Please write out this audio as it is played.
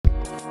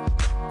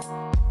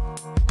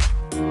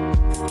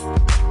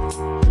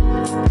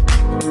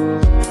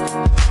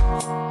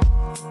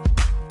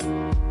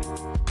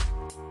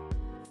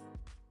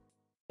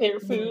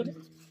Favorite food?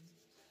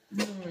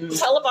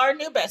 Tell of our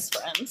new best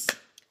friends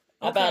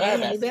about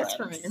our best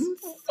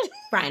friends.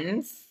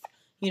 Friends.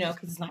 You know,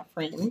 because it's not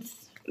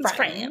friends. It's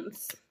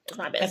friends. It's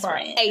my best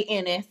friend.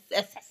 A-N-S.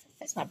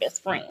 That's my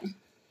best friend.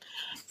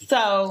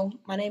 So,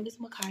 my name is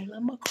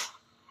Mikyla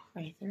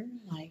McCarthy.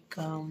 Like,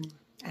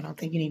 I don't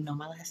think you need to know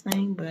my last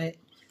name, but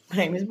my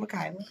name is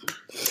Mikyla.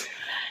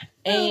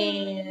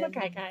 And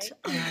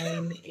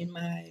I'm in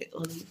my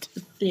late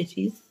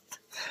 30s.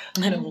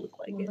 I don't look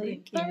like it.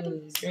 Thank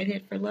you.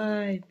 Redhead for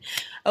life.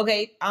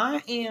 Okay, We're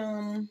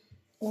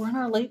in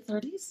our late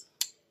 30s?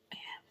 Yeah.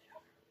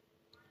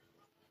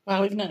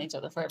 Wow, we've known each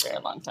other for a very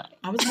long time.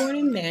 I was born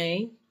in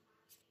May.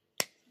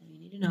 You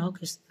need to know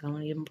because I don't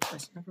want to give them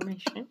personal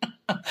information.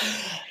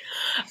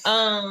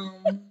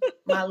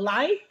 My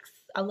likes,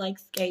 I like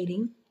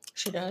skating.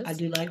 She does. I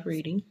do like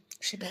reading.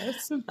 She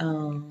does.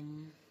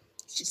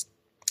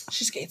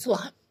 She skates a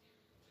lot.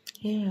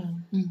 Yeah.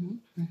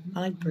 I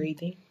like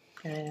breathing.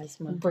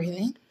 Asthma.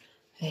 Breathing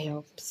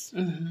helps.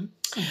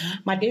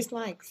 My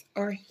dislikes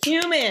are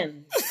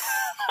humans.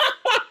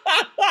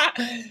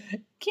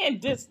 Can't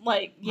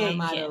dislike. My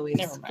motto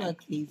is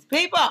fuck these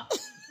people.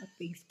 Fuck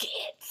these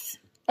kids.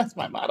 That's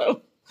my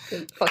motto.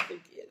 Fuck the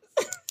kids.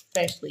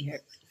 Especially her.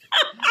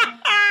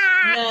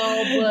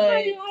 No, but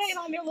why do you hate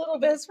on your little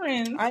best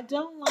friends? I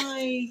don't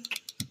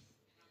like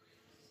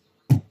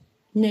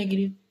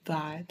negative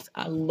vibes.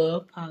 I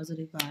love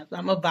positive vibes.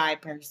 I'm a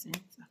vibe person.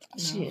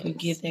 So, if you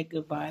give that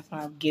good vibe,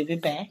 I'll give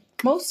it back.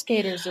 Most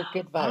skaters are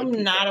good vibes. I'm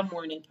not a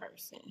morning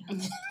person.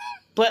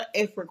 But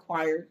if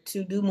required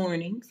to do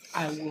mornings,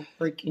 I will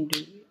freaking do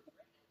it.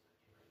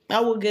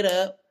 I will get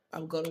up. I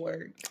will go to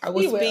work. I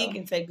will speak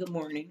and say good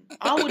morning.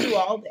 I will do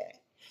all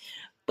that.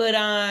 But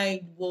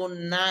I will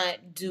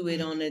not do it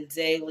on a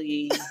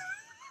daily,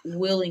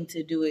 willing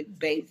to do it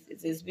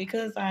basis. It's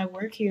because I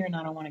work here and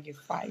I don't want to get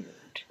fired.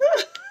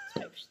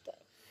 Type stuff.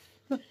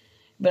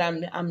 But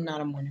I'm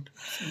not a morning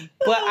person.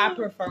 But I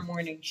prefer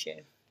morning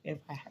shift if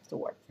I have to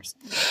work for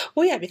something.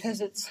 Well, yeah, because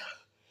it's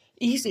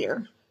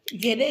easier.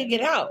 Get in,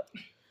 get out.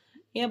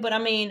 Yeah, but I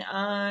mean,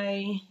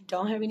 I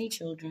don't have any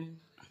children.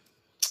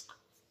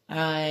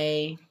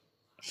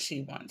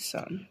 She wants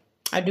some.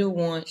 I do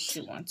want. She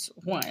wants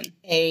one.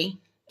 A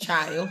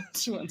child.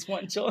 She wants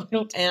one child.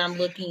 And I'm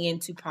looking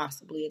into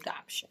possibly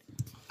adoption.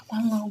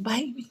 One little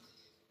baby.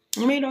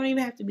 I mean, it don't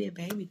even have to be a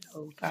baby,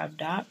 though. If I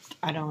adopt,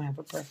 I don't have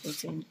a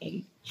preference in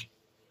age.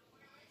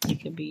 It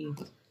could be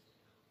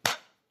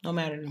no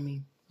matter to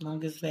me. As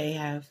long as they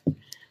have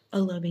a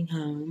loving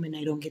home and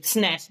they don't get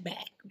snatched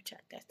back.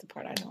 That's the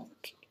part I don't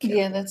care.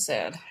 Yeah, that's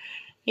sad.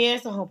 Yeah,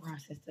 it's a whole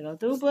process to go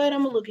through, but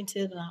I'm going to look into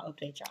it and I'll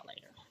update y'all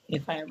later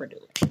if I ever do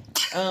it.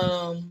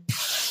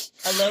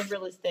 I love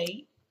real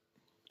estate.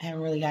 I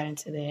haven't really got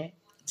into that.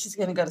 She's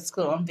going to go to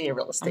school and be a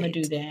real estate. I'm going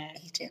to do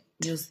that.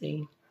 You'll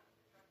see.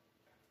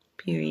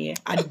 Period.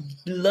 I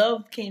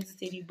love Kansas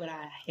City, but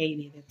I hate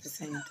it at the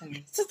same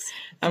time.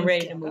 I'm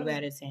ready to move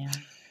out of town.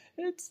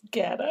 It's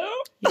ghetto.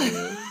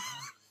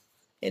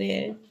 It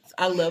is.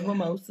 I love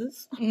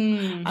mimosas.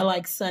 I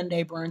like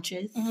Sunday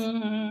brunches.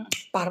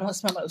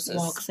 Bottomless mimosas.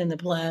 Walks in the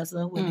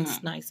plaza when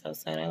it's nice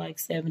outside. I like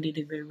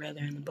 70-degree weather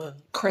in the bug.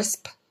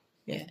 Crisp.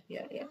 Yeah.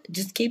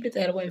 Just keep it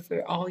that way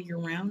for all year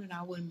round, and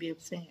I wouldn't be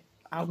upset.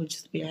 I would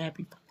just be a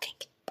happy pumpkin.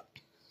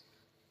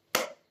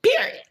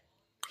 Period.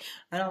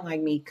 I don't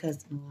like me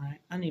cussing a lot.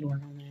 I need to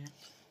work on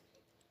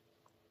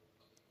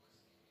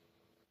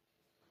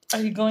that.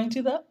 Are you going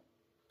to, though?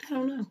 I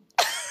don't know.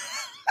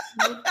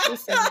 We'll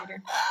see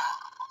later.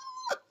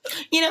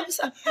 You know,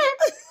 so I'll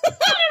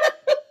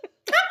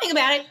think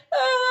about it.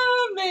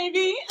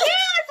 Maybe.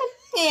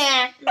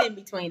 Yeah, I'm in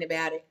between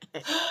about it.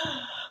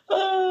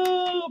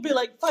 Be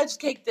like, fudge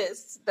cake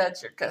this.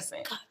 That's your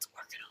cussing. God's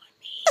working on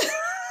me.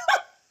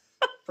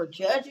 For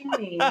judging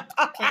me.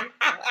 Okay.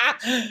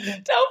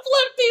 Don't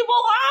flip people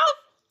off.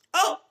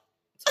 Oh.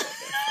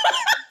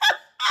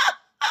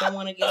 Don't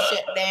want to get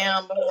shut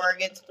down before I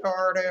get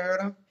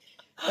started.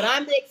 But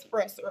I'm the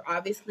expressor.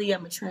 Obviously,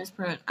 I'm a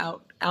transparent,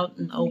 out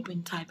and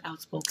open type,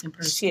 outspoken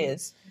person. She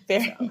is.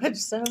 Very much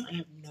so. I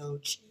have no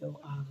chill,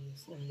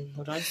 obviously.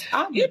 But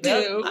I've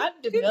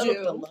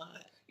developed a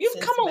lot. You've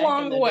come a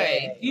long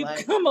way.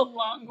 You've come a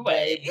long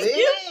way.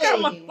 You've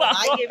come a long way.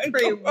 I get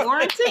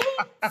pre-warranted.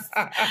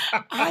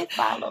 I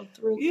follow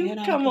through. You've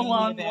come a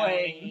long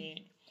way.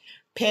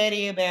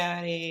 Petty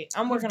about it.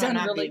 I'm working on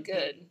really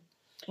good.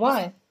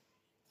 Why?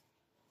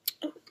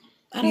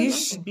 I don't know.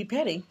 Should be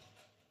petty.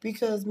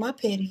 Because my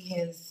petty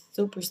has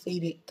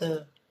superseded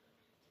the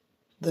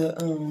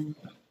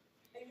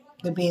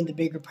being the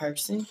bigger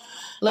person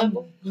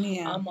level.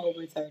 Yeah. I'm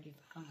over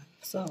 35.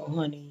 So,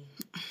 honey,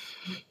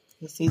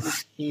 it's either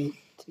get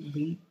to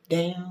beat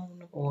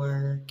down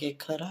or get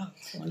cut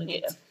off.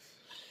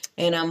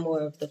 And I'm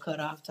more of the cut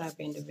off type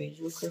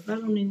individual because I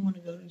don't even want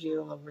to go to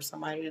jail over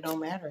somebody that don't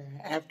matter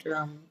after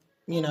I'm,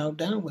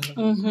 done with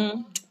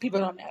them. People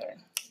don't matter.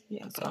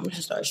 Yeah, so I'm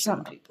just start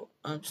shooting people.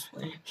 I'm just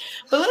playing.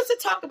 But let's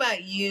talk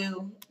about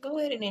you. Go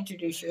ahead and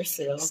introduce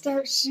yourself.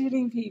 Start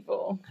shooting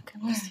people. Okay,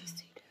 what's this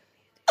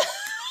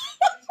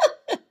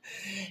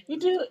you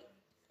do.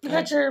 You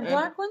got your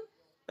black one?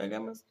 I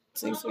got my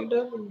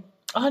CCW.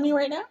 On you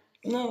right now?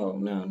 No.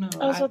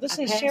 I was about to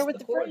say, share with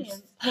the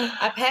friends.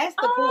 I passed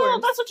the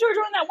course. That's what you were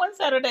doing that one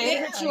Saturday.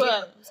 I hit you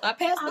up. So I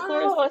passed the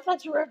course. I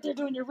thought you were up there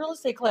doing your real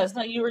estate class.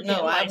 No, you were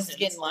getting licensed. I was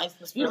getting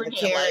licensed for the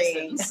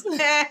carrying. Y'all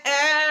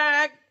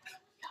better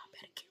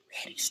get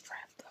ready,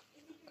 strapped up.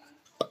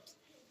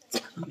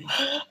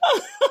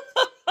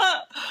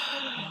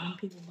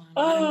 People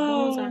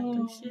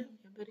buying shit.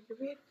 You better get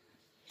ready.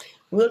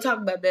 We'll talk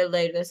about that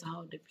later. That's a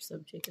whole different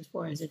subject as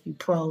far as if you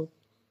pro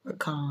or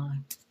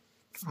con,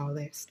 all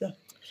that stuff.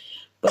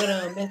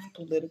 But that's a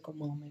political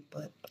moment.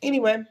 But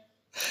anyway,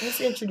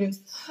 let's introduce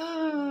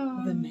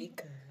the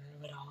maker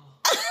of it all.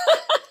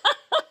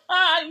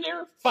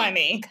 You're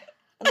funny.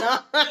 No.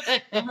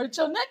 Don't hurt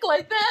your neck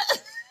like that.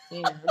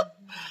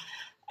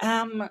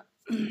 Yeah.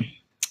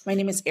 My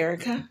name is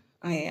Erika.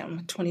 I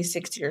am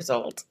 26 years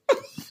old.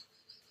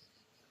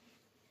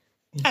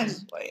 I'm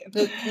just playing.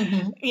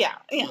 Mm-hmm. Yeah.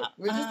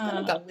 We're just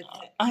gonna go with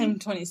that. I'm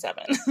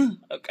 27.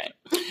 Okay.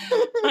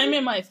 I'm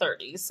in my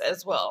 30s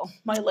as well.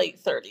 My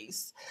late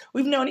 30s.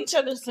 We've known each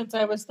other since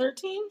I was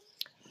 13.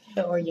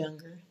 Or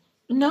younger.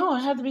 No,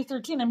 I had to be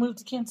 13. I moved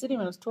to Kansas City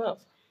when I was 12.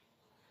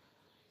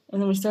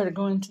 And then we started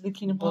going to the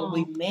Kingdom Hall. Well,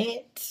 we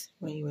met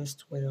when you was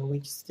 12. We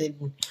just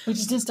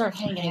didn't start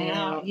hanging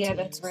out. Yeah,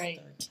 that's right.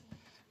 13.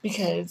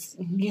 Because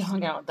you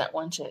hung out with that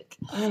one chick.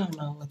 I don't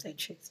know what that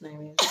chick's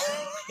name is.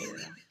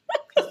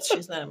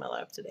 She's not in my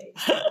life today.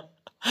 So.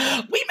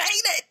 We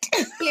made it!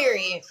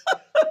 Period.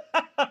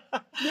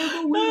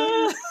 I'm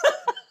going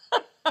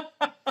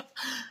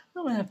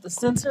to have to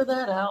censor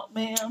that out,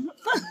 ma'am.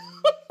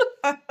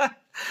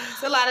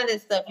 It's a lot of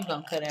this stuff you're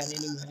going to cut out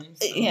anyway.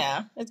 So.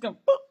 Yeah. It's going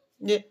to...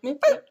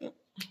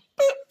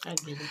 I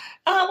did it.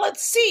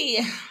 Let's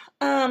see.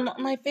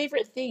 My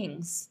favorite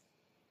things.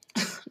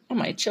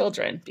 My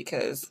children,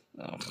 because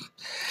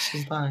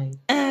she's fine.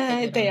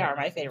 They are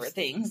my favorite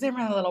things. They're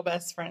my little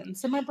best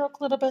friends. They're my broke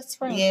little best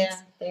friends. Yeah,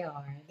 they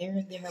are. They're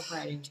her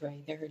bride and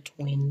Dre. They're her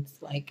twins,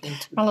 like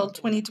my little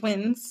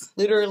twins.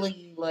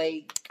 Literally,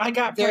 like I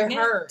got they're pregnant.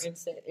 her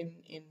in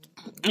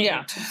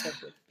yeah. Two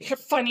separate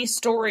funny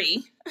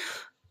story.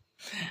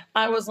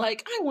 I was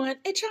like, I want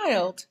a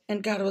child,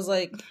 and God was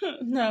like,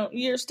 no,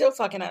 you're still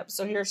fucking up.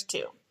 So here's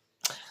 2.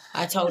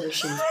 I told her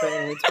she was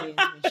pregnant with twins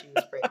when she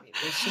was pregnant.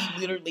 And she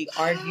literally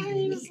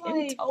argued with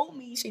me and told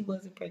me she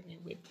wasn't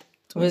pregnant with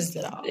twins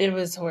at all. It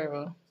was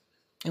horrible.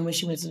 And when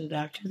she went to the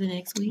doctor the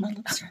next week, my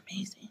lips are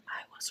amazing.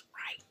 I was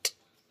right.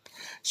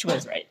 She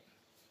was right.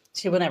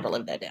 She will never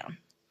live that down.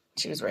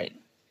 She was right.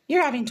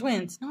 You're having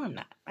twins. No, I'm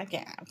not. I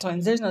can't have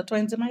twins. There's no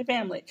twins in my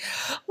family.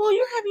 Well,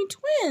 you're having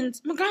twins.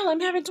 Mikyla, I'm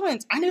having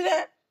twins. I knew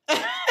that.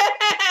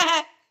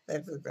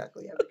 That's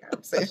exactly how the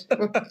conversation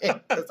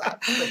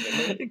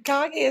went.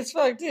 Cocky as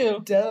fuck,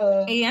 too.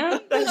 Duh. Yeah?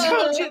 I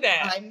told you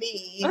that. I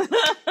mean.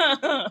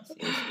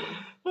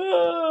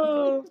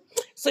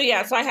 So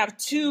I have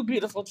 2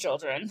 beautiful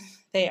children.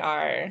 They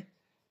are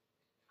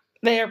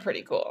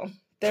pretty cool.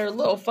 They're a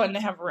little fun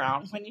to have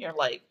around when you're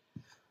like,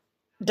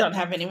 don't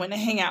have anyone to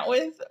hang out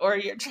with, or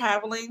you're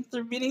traveling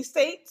through many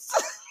states.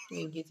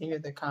 You get to hear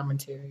their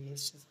commentary.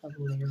 It's just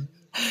hilarious.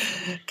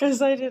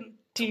 Because I didn't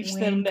teach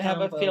them to have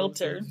a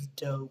filter.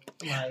 Dope.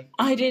 Like,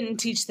 I didn't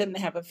teach them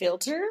to have a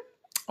filter.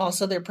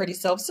 Also, they're pretty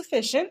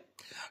self-sufficient.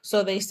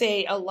 So they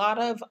say a lot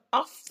of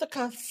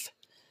off-the-cuff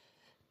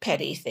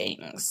petty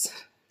things.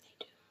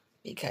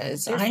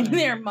 Because I'm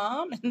their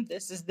mom and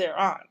this is their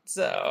aunt.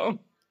 So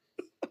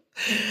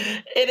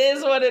it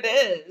is what it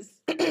is.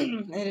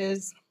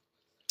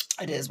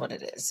 It is what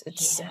it is.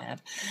 It's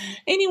sad.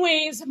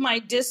 Anyways, my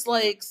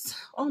dislikes.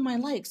 Oh, my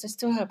likes. I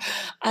still have.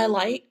 I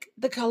like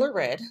the color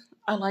red.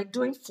 I like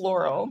doing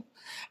floral.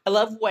 I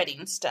love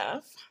wedding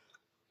stuff.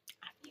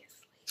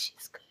 Obviously,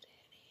 she's good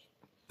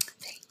at it.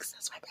 Thanks.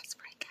 That's my best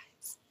friend,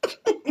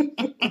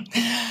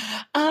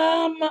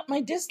 guys. My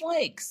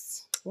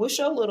dislikes. We'll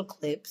show little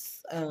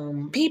clips.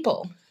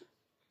 People.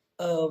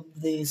 Of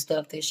the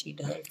stuff that she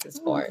does as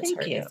far as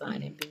her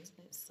design and business.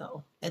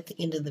 So at the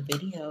end of the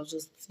video,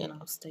 just,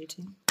 stay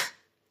tuned.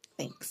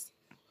 Thanks.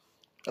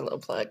 A little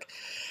plug.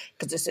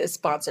 Because this is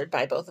sponsored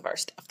by both of our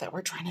stuff that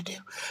we're trying to do.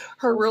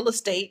 Her real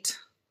estate,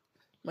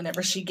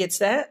 whenever she gets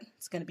that,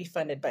 it's going to be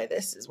funded by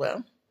this as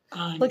well.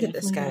 Look at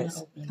this,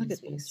 guys. Look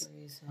at these.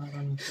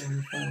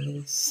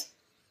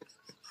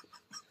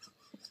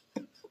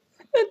 A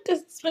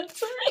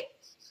dispensary.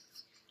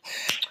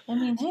 I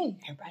mean, hey,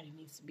 everybody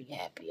needs to be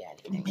happy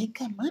at it. They make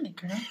good money,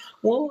 girl.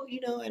 Well,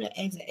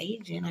 as an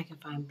agent, I can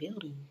find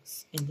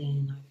buildings. And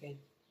then I could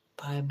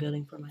buy a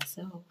building for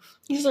myself.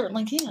 You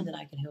certainly can. And then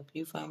I can help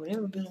you find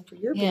whatever building for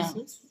your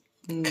business.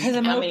 Because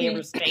I'm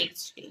many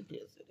states she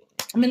does it.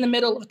 I'm in the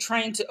middle of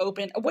trying to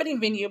open a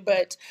wedding venue,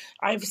 but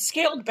I've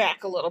scaled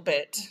back a little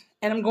bit.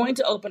 And I'm going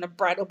to open a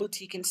bridal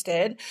boutique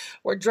instead,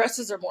 where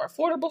dresses are more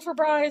affordable for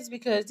brides,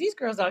 because these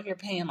girls out here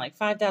paying like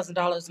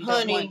 $5,000 and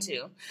don't want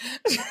to.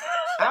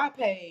 I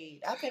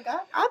paid. I think I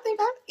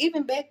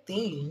even back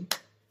then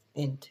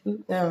in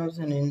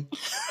 2000 and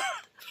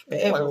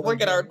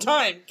Look at our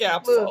time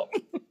capsule.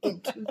 In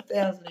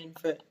 2000 and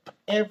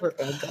forever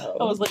ago.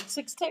 I was like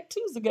 6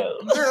 tattoos ago.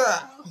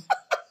 Girl.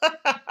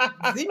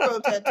 0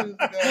 tattoos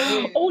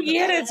ago. Oh,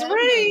 yeah, that's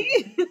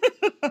right.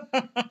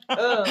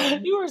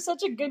 You were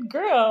such a good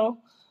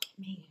girl.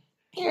 Man.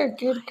 You're a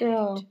good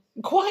girl.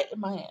 Quiet in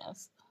my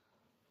ass.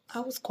 I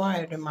was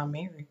quiet in my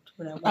marriage.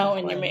 In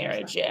your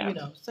marriage, yeah. You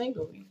know,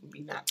 single, you can be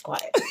not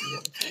quiet.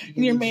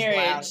 In your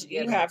marriage,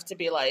 you have to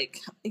be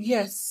like,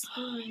 yes.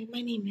 Hi,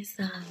 my name is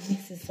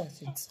Mrs.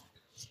 Such and Such.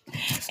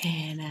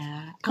 And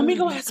let me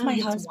go ask my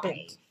husband.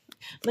 Wife.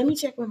 Let me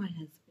check with my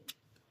husband.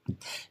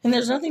 And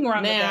there's nothing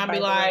wrong with that. I'll be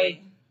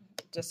like,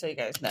 just so you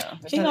guys know.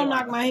 She gonna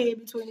knock my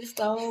head between the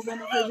stove and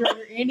the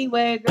refrigerator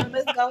anyway. Girl,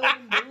 let's go ahead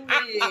and do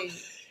it.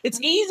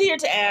 It's easier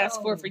to ask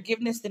for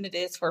forgiveness than it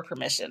is for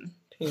permission.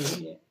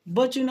 Period.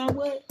 But you know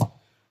what?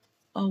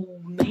 A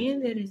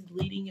man that is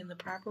leading in the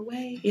proper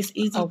way, it's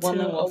easy a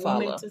woman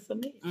to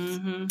submit.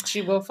 Mm-hmm.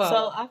 She will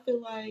follow. So I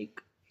feel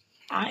like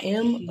I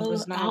am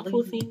an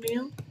alpha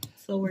female.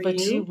 So are you. But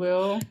you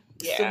will.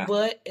 Yeah. So,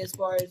 but as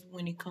far as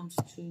when it comes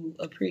to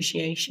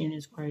appreciation,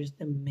 as far as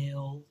the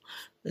male,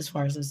 as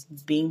far as us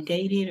being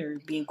dated or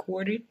being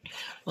courted,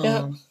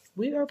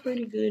 we are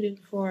pretty good as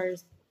far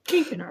as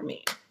keeping our men.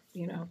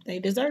 You know, they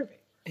deserve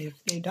it. If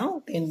they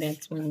don't, then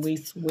that's when we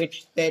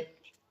switch it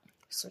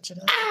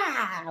up.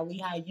 How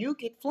you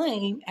get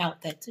flame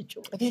out that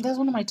situation. I think that's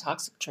one of my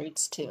toxic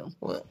traits too.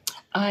 What?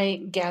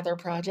 I gather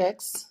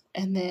projects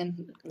and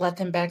then let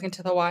them back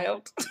into the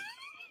wild.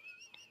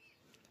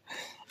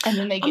 And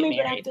then they get married.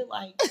 But I feel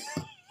like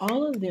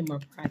all of them are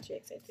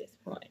projects at this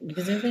point.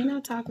 Because if they're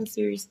not talking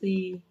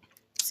seriously,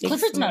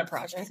 Clifford's not a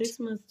project. 6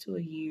 months to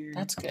a year.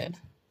 That's good.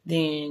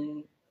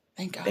 Then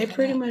thank God. They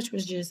pretty much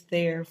was just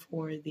there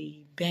for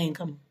the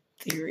Bankham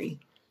theory.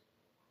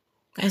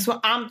 That's what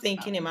I'm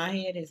thinking in my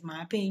head, is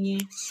my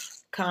opinion.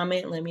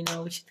 Comment, let me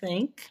know what you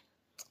think.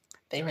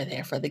 They were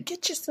there for the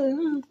get you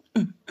some.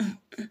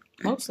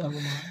 Most of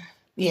them are.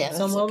 Yeah,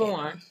 some of them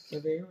aren't. They're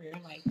very rare,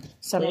 like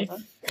some of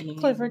them.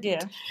 Clifford,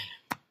 yeah.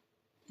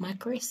 My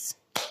Chris.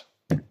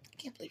 I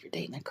can't believe you're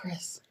dating a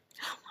Chris.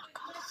 Oh my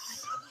God.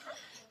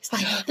 It's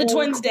like the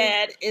twins'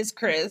 dad is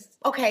Chris.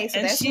 Okay, so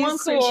and that's one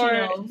Chris, you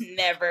know.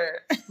 Never.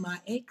 My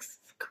ex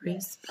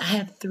Chris. I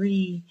have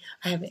 3.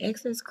 I have an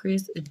ex as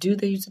Chris, a dude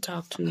they used to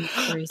talk to,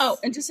 Chris. Oh,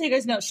 and just so you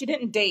guys know, she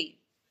didn't date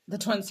the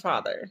twins'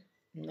 father.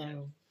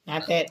 No,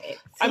 not that ex.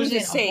 I was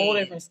just saying, a whole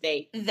different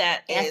state.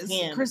 That is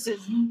him.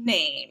 Chris's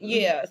name.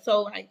 Yeah,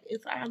 so like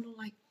I know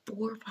like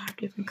 4 or 5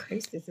 different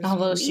Chris's.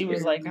 Although weird. She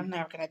was like, I'm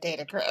never gonna date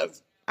a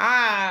Chris.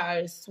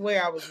 I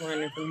swear I was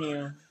running from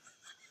him.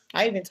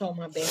 I even told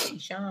my bestie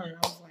Sean, I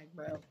was like,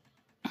 bro.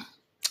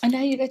 And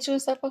now you got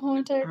yourself a whole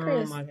entire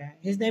Chris. Oh my God,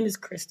 his name is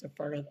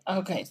Christopher.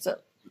 Okay, so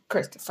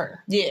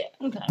Christopher. Yeah.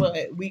 Okay. But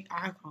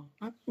I call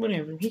him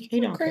whatever. He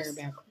don't care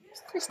about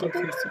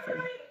Christopher.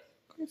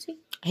 Chrissy.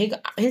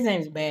 His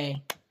name's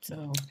Bay,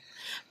 so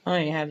I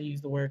don't even have to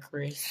use the word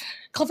Chris.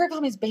 Clifford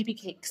called me his baby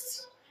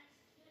cakes.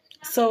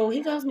 So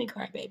he calls me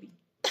crybaby.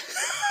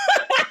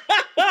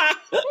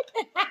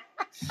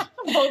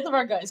 Both of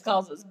our guys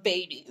calls us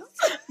babies.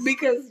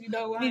 Because you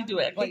know what? We do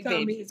act like babies. He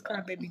called me his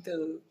crybaby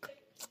thug.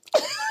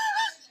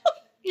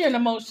 You're an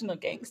emotional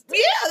gangster.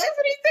 Yeah, that's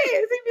what he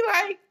says. He'd be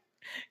like,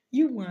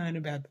 you whine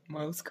about the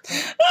most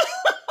crap.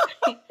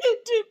 You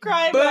do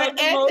cry about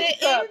the most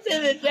stuff. But at the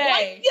end of the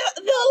day,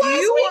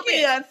 you will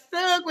be a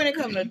thug when it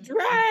comes to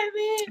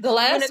driving. The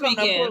last when it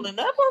weekend, pulling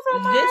up on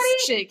somebody.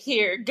 This chick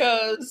here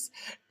goes,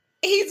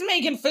 he's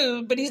making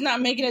food, but he's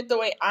not making it the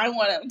way I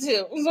want him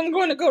to. So I'm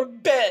going to go to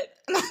bed.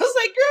 And I was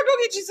like, girl, go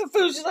get you some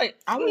food. She's like,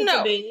 I went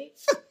to bed.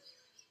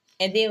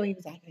 And then he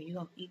was like, are you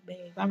going to eat,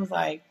 babe? I was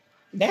like,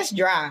 that's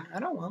dry. I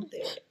don't want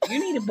that. You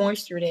need to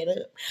moisture that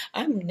up.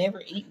 I'm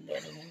never eating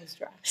that when it's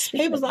dry.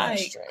 He was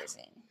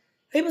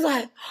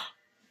like,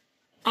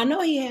 I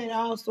know he had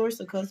all sorts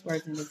of cuss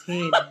words in his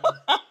head.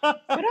 But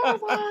I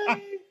was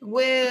like,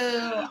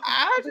 well,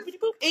 I'll just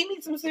eat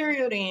me some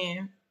cereal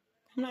then.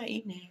 I'm not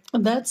eating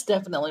that. That's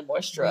definitely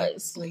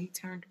moisturized. So he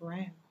turned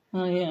around.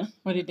 Oh, yeah.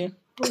 What did he do?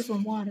 Put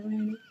some water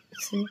in it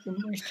so you can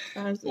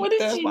moisturize it. What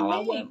did you while make? I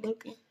wasn't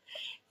looking.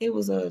 It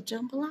was a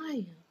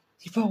jambalaya.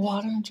 You put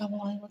water in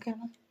jambalaya? What kind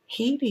of?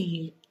 He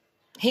did.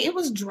 It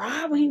was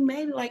dry when he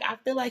made it. Like, I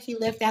feel like he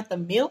left out the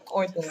milk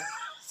or the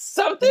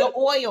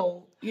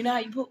oil. You know how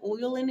you put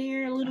oil in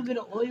there, a little bit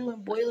of oil,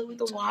 and boil it with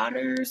the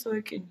water so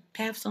it can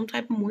have some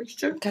type of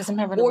moisture. Because I'm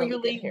having or you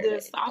leave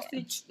the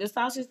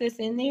sausage that's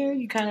in there.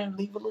 You kind of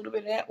leave a little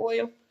bit of that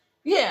oil.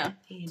 Yeah,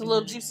 the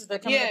little juices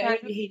that come. Yeah,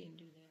 he didn't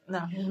do that.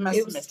 No, he must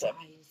have missed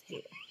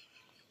it.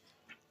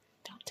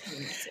 Don't tell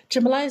me.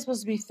 Jambalaya is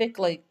supposed to be thick,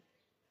 like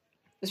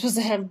it's supposed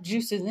to have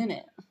juices in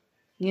it.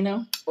 You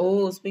know?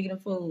 Oh, speaking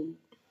of food.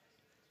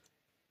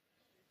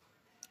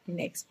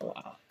 Next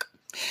block.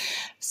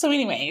 So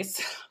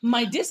anyways,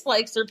 my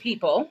dislikes are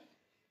people.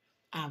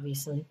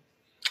 Obviously.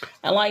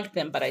 I like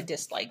them, but I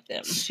dislike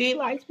them. She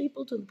likes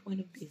people to the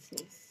point of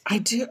business. I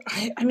do.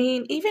 I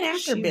mean, even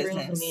after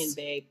business. In,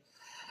 babe.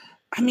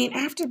 I mean,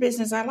 after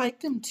business, I like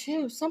them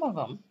too. Some of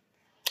them.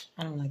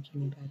 I don't like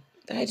anybody.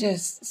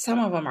 some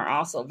of them are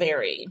also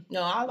very.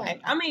 No,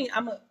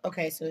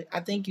 so I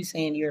think you're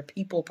saying you're a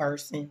people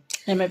person.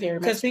 I'm a very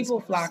because people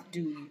flock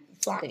to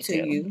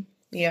you.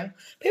 Yeah,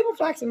 people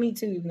flock to me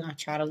too. Even though I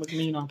try to look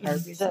mean on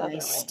purpose, and they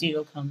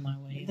still come my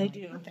way. They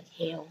do. What the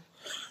hell?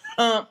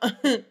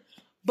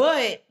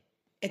 But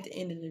at the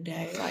end of the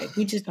day, like,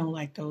 we just don't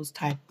like those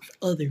type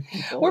of other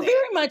people. We're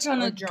very much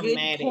on a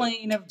dramatic, good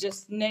plane of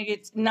just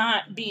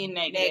not being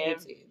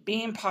negative,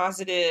 being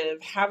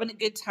positive, having a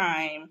good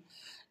time,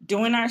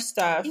 doing our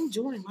stuff,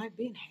 enjoying life,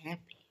 being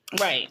happy.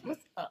 Right.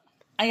 What's up?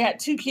 I got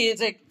 2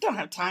 kids. I don't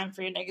have time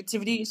for your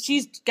negativity.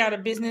 She's got a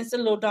business, a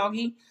little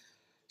doggy.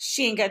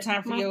 She ain't got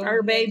time for your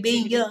fur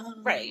baby.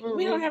 Right. Mm-hmm.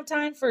 We don't have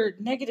time for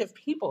negative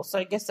people. So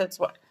I guess that's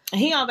what.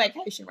 He on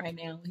vacation right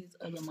now with his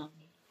other mom.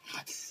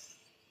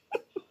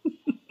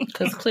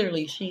 Because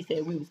clearly she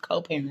said we was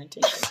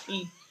co-parenting.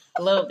 She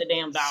loved the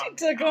damn dog. She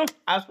took him.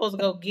 I was supposed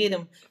to go get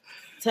him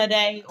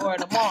today or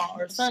tomorrow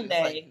or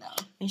Sunday. Like, no.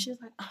 And she was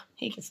like,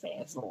 he can stay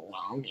as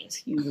long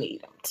as you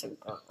need him to.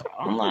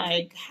 I'm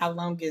like, how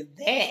long is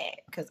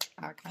that? Because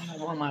I kind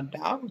of want my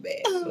dog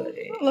back.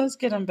 But let's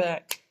get him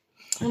back.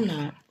 I'm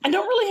not. I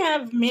don't really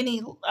have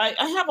many. I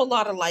have a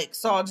lot of likes,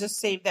 so I'll just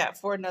save that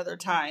for another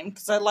time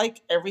because I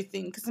like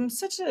everything. Because I'm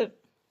such a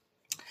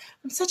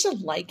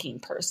liking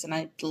person.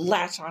 I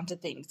latch onto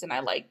things and I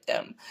like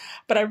them.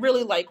 But I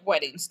really like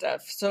wedding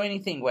stuff. So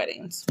anything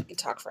weddings, we can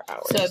talk for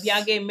hours. So if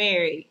y'all get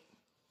married,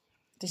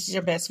 this is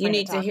your best friend.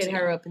 You need to hit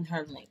her up in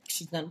her link.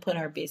 She's going to put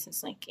her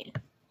business link in.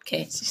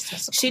 Okay.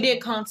 She did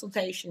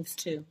consultations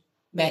too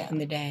back in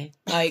the day.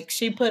 Like,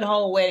 she put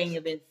whole wedding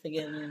events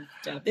together and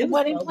stuff.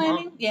 Wedding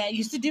planning? Bomb. Yeah, I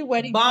used to do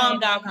wedding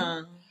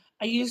Bomb.com.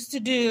 I used to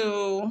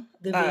do,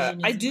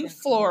 I do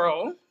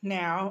floral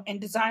now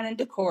and design and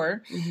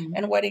decor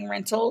and wedding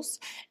rentals.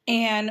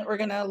 And we're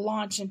going to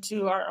launch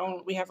into our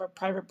own, we have a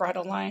private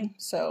bridal line.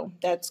 So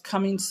that's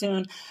coming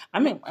soon.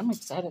 I'm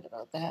excited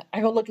about that. I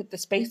go look at the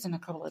space in a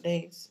couple of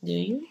days. Do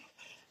you?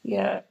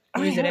 Yeah.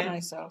 I hurt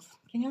myself.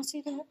 Can y'all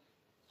see that?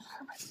 I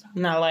hurt myself.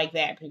 Not like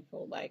that,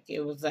 people. Like, it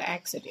was an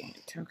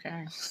accident.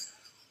 Okay.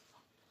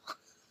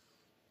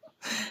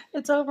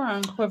 It's over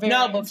on Quivera.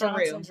 No, but for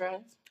real. Drive.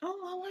 Oh,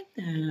 I like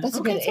that. That's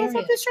a good area. It's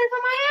up the street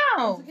from my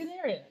house. That's a good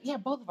area. Yeah,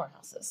 both of our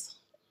houses.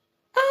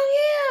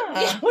 Oh,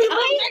 yeah. We live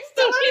next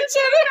to each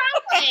other.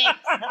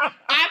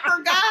 I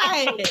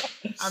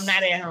forgot. I'm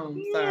not at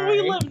home. Sorry.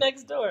 We live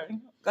next door.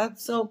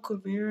 That's so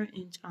Quivera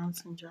and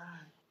Johnson Drive.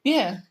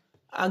 Yeah.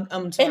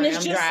 I'm sorry. And it's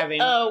I'm just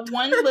driving.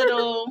 One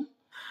little...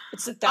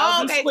 It's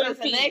 1,000 square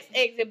feet. The next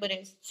exit, but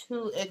it's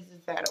 2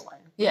 exits that way.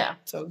 Yeah.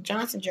 So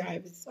Johnson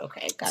Drive is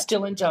okay. Gotcha.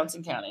 Still in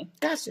Johnson County.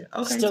 Gotcha.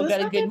 Okay. Still got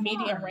a good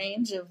medium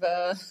range of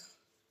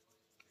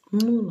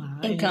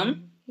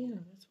income. Yeah,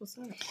 that's what's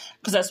up.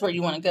 Because that's where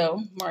you want to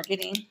go.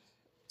 Marketing.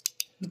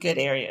 Good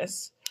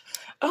areas.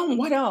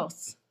 What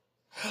else?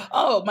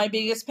 Oh, my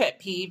biggest pet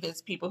peeve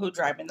is people who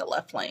drive in the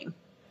left lane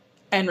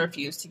and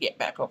refuse to get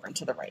back over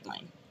into the right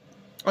lane.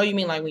 Oh, you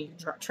mean like when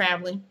you're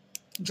traveling?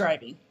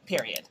 Driving,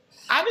 period.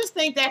 I just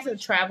think that's a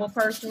travel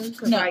person.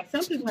 Because like,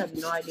 some people have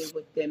no idea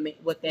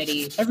what that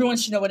is. Everyone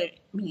should know what it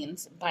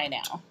means by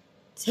now.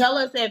 Tell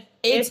us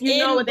if you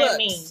know what that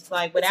means.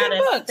 Like, without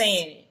us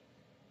saying it.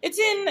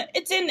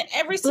 It's in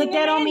every single But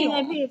that don't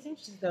manual. mean they pay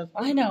attention to.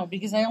 I know,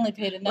 because I only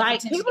paid enough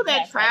attention. Like, people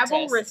that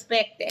travel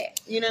respect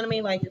that. You know what I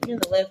mean? Like, if you're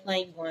in the left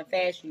lane, you're going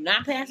fast. You're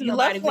not passing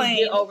nobody.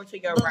 You get over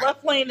to your right. The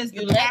left lane is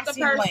you let the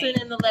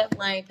person in the left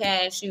lane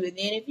pass you, and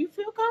then if you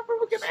feel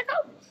comfortable, get back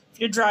over. If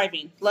you're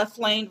driving, left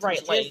lane,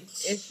 right lane.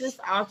 It's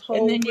just our whole.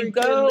 And then you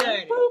go,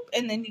 boop,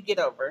 and then you get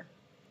over.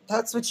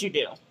 That's what you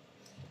do.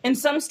 In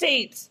some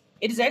states,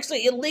 it is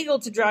actually illegal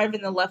to drive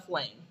in the left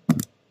lane.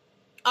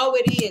 Oh,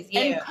 it is.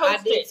 Yeah, and coast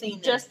I did see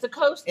that. Just to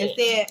coast it.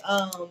 It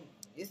said,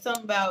 it's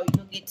something about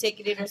you'll get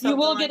ticketed or something. You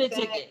will get a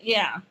ticket,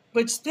 yeah.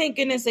 Which, thank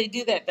goodness they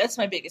do that. That's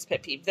my biggest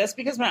pet peeve. That's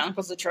because my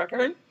uncle's a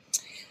trucker,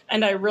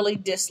 and I really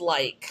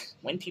dislike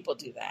when people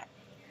do that.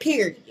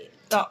 Period.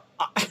 What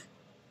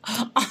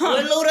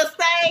Luda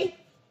say?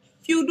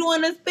 If you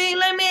doing the speed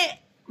limit,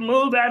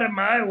 move out of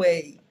my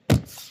way.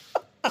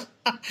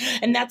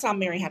 And that's how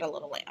Mary had a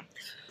little lamb.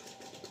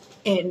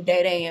 And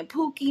Day and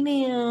Pookie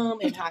them,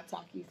 and Hot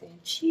Takis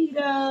and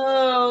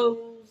Cheetos,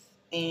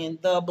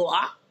 and The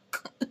Block.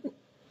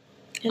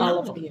 And all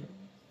of them.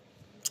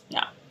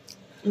 Yeah.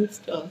 And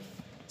stuff.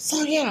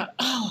 So, yeah.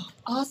 Oh,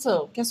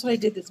 also, guess what I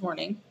did this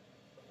morning?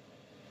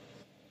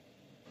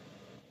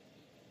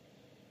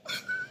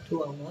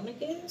 Do I want to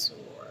guess,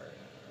 or...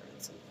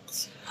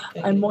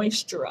 I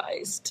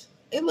moisturized.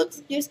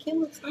 Your skin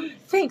looks nice.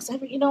 Thanks.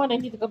 You know what? I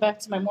need to go back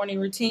to my morning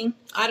routine.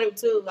 I do,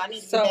 too. I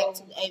need to get back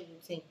to a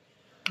routine.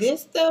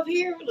 This stuff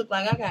here look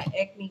like I got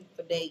acne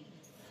for days.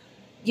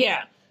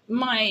 Yeah,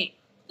 my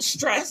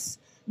stress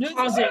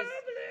causes.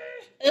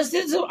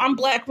 On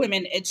black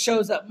women, it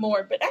shows up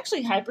more, but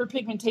actually,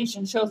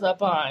 hyperpigmentation shows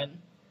up on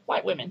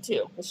white women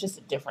too. It's just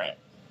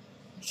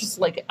just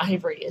like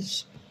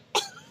ivory-ish.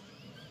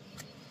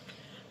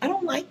 I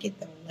don't like it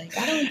though. Like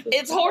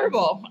it's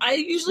horrible. I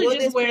usually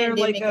just wear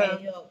like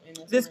a.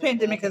 This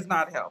pandemic has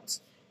not helped.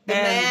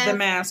 The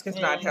mask has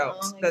not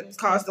helped. That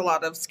caused a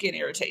lot of skin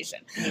irritation.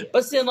 Yeah.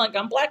 But still, like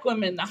on black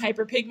women, the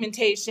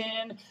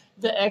hyperpigmentation,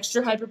 the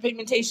extra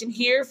hyperpigmentation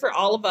here for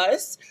all of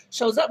us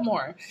shows up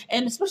more.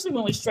 And especially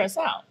when we stress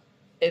out.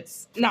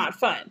 It's not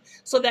fun.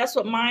 So that's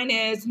what mine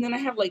is. And then I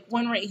have like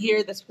one right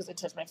here. That's because I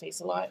touch my face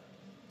a lot.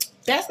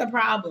 That's the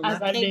problem.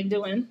 As I've been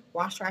doing.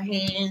 Wash our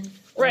hands.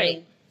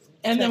 Right.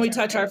 And then we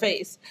touch our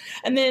face.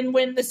 And then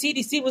when the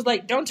CDC was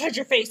like, don't touch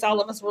your face, all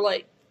of us were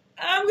like,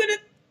 I'm going to,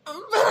 but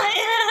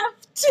I have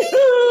to.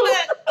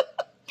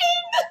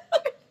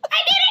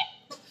 I did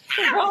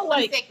it. We're all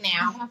like, I'm sick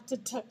now. I have to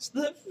touch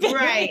the face.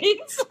 Right.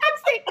 I'm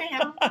sick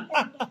now.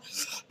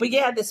 But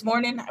yeah, this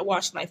morning I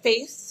washed my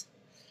face.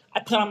 I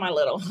put on my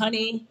little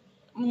honey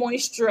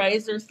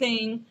moisturizer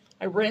thing.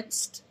 I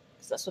rinsed,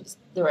 because that's what the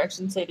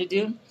directions say to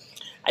do.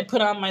 I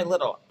put on my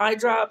little eye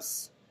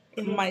drops,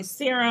 my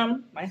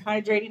serum, my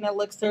hydrating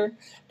elixir,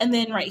 and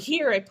then right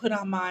here I put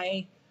on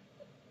my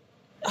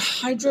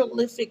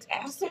hydrolytic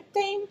acid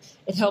thing.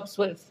 It helps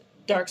with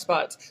dark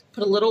spots.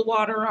 Put a little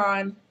water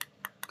on,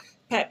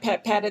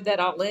 patted that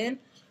all in,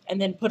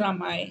 and then put on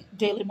my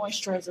daily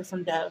moisturizer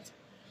from Dove.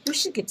 We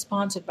should get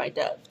sponsored by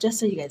Dove, just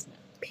so you guys know.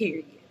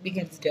 Period.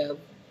 Because Dove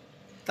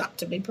thought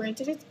to be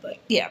prejudiced, but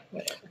yeah,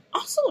 whatever.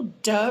 Also,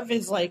 Dove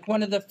is like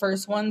one of the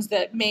first ones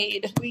that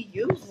made we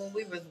used when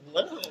we was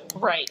little,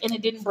 right? And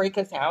it didn't break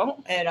us out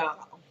at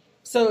all.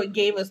 So it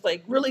gave us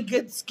like really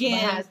good skin.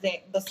 Besides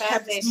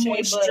that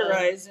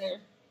moisturizer,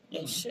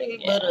 and shea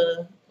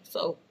butter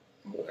soap,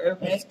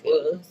 wherever it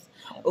was.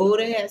 Oh,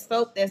 they had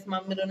soap. That's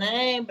my middle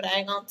name, but I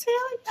ain't gonna tell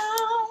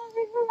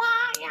y'all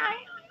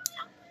why.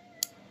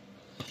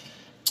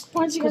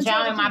 Because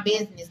y'all in my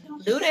business.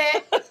 Don't do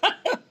that.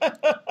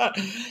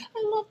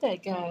 I love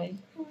that guy.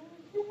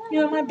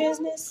 You in my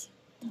business?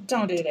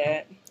 Don't do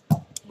that.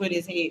 With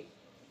his head.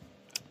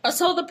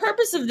 So the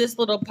purpose of this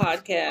little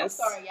podcast. I'm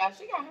sorry, y'all.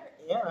 She got her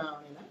ear on.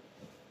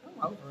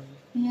 I'm over it.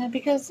 Yeah,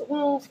 because,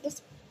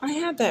 I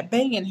had that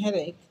banging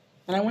headache.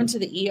 And I went to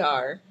the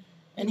ER.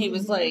 And he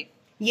was like,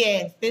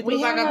 yes, we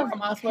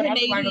have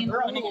Canadian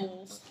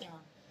rules.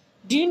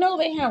 Do you know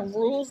they have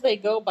rules they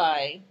go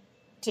by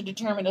to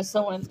determine if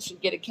someone should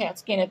get a CAT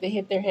scan if they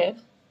hit their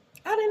head?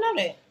 I didn't know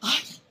that.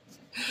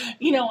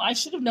 I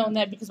should have known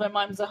that because my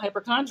mom's a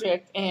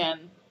hypochondriac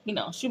and,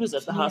 she was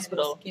at the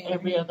hospital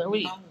every other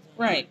week.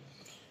 Right.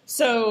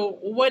 So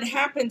what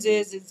happens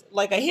is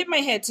like I hit my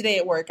head today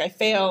at work. I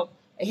failed.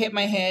 I hit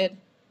my head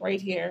right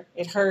here.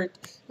 It hurt.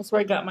 That's where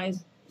I got my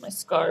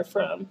scar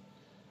from.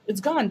 It's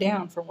gone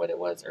down from what it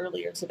was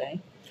earlier today.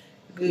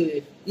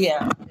 Good.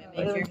 Yeah.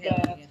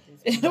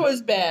 It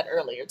was bad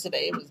earlier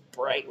today. It was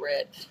bright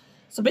red.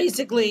 So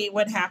basically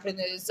what happened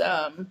is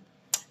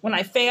when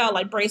I fell,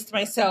 I braced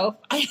myself.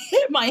 I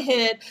hit my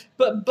head,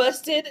 but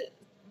busted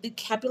the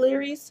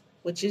capillaries,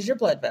 which is your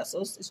blood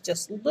vessels. It's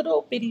just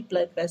little bitty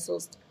blood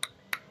vessels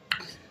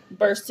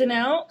bursting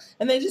out.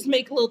 And they just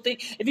make a little thing.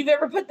 If you've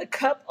ever put the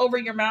cup over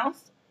your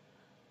mouth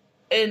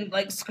and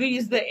like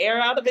squeeze the air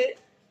out of it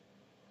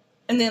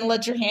and then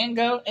let your hand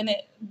go and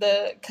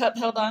the cup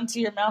held on to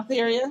your mouth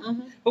area.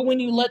 Mm-hmm. But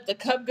when you let the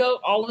cup go,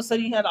 all of a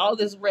sudden you had all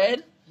this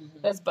red. Mm-hmm.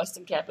 That's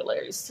busting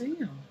capillaries.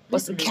 Yeah.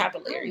 Busting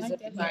capillaries.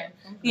 Like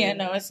yeah,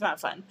 no, it's not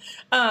fun.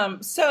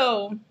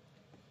 So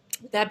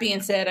that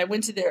being said, I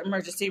went to the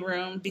emergency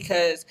room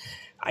because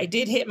I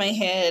did hit my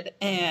head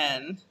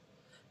and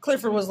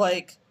Clifford was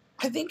like,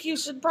 I think you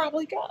should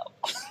probably go.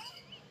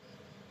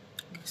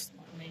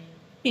 Smart man.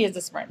 He is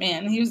a smart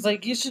man. He was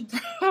like, you should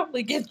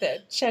probably get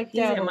that checked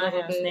out a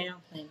little bit. Now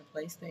playing the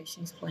PlayStation.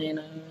 He's playing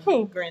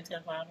Grand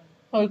Theft Auto.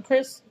 Oh,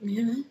 Chris?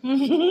 Yeah.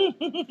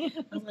 I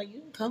was like, you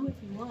can come if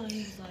you want. He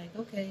was like,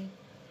 okay.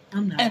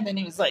 I'm not. And then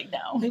he was like,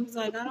 no. He was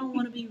like, I don't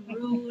want to be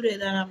rude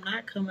and that I'm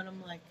not coming.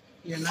 I'm like,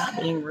 you're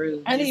not being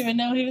rude. I didn't even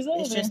know he was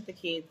over. It's just the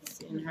kids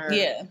and her.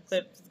 Yeah.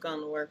 Clip's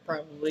gone to work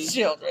probably.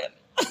 Children.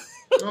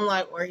 I'm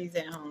like, where he's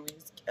at home.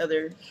 His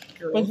other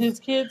girls. With his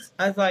kids?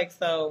 I was like,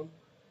 so,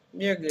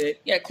 you're good.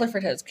 Yeah,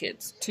 Clifford has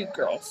kids. 2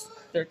 girls.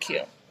 They're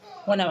cute.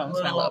 One of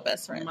them's my little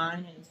best friend.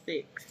 Mine is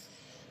 6.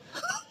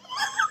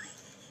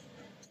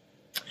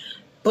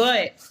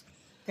 But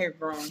they're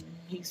grown.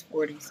 He's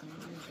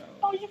 40-something years old.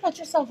 Oh, you got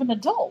yourself an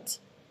adult.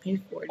 He's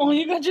 40. Oh,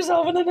 you got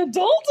yourself an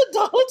adult?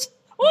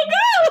 Oh,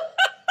 no!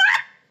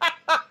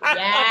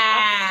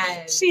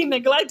 Yes. She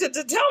neglected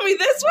to tell me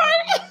this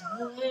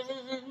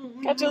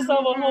one. Got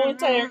yourself a whole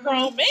entire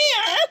grown man.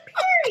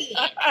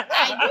 Period.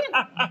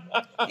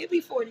 I did. He'll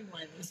be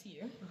 41 this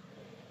year.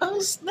 Oh,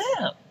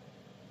 snap.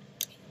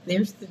 They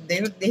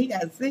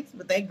got 6,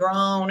 but they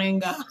grown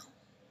and gone.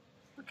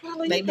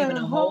 Golly, they live in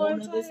a whole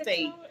other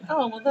state.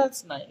 Oh, well,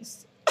 that's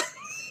nice.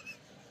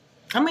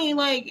 I mean,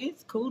 like,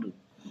 it's cool to,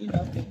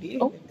 to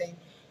be everything.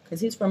 Because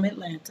he's from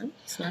Atlanta.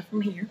 It's not from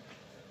here.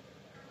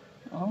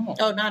 Oh.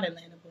 Oh, not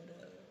Atlanta,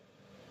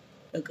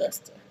 but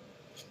Augusta.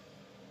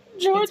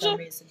 Georgia?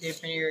 It's a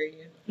different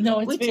area. No,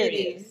 it's Which very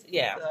it is.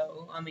 Yeah.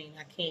 So, I mean,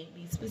 I can't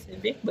be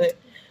specific, but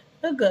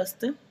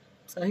Augusta.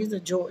 So, he's a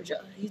Georgian.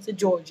 He's a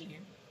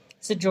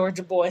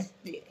Georgia boy.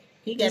 Yeah.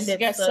 He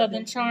got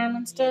southern charm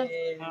and stuff?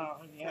 Yeah. Oh,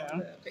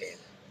 yeah.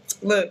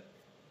 Look,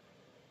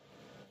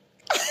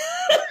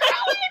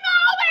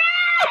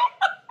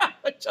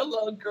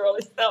 little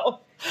girly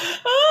self.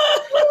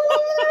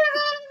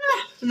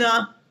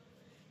 No.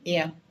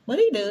 Yeah. What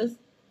he does.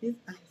 He's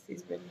nice.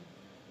 He's really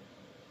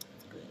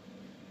good.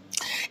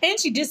 And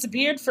she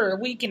disappeared for a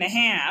week and a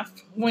half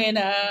when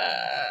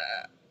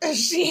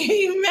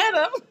she met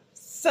him.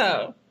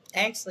 So.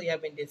 Actually,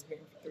 I've been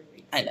disappearing for 3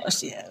 weeks. I know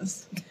she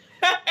has.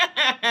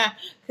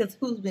 Because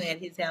who's been at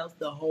his house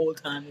the whole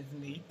time is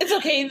me. It's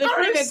okay. I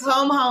don't even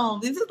come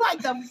home. This is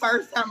like the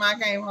first time I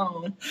came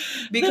home.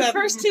 Because the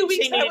first 2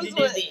 weeks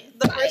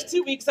first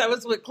 2 weeks I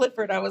was with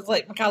Clifford, I was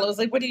like, Mikyla was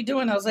like, what are you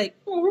doing? I was like,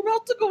 we're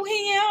about to go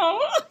hang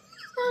out.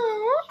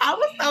 I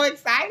was so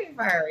excited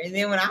for her. And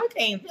then when I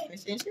came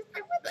finishing, she was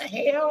like, what the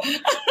hell?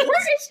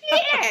 Where is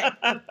she at?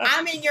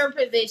 I'm in your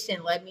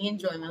position. Let me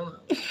enjoy my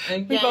moment.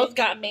 Okay? We both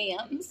got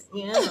mans.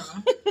 Yeah.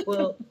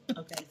 Well,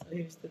 okay, so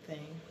here's the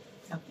thing.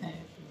 Okay,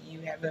 you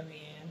have a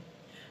man.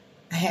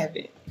 I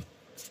haven't.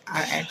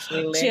 I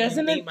actually let She him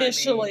hasn't be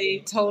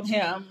officially told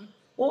him.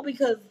 Well,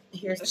 because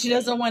she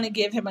doesn't want to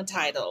give him a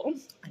title.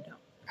 I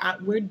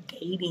don't. We're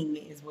dating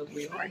is what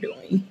we are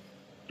doing.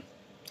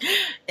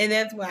 And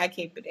that's why I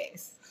keep it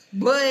as.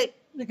 But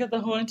they got the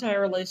whole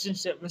entire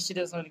relationship, but she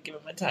doesn't want to give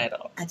him a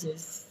title.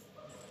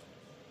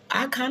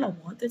 I kind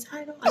of want the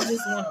title. I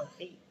just want to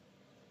date.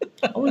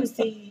 I want to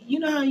see, you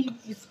know how you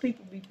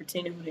people be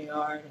pretending who they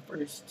are in the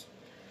first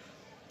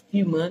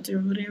few months or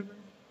whatever.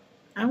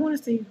 I want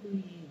to see who he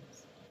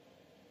is.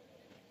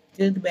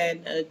 Good, the bad,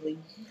 and the ugly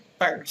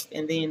first.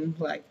 And then,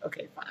 like,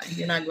 okay, fine.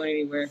 You're not going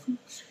anywhere.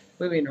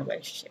 We're in a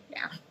relationship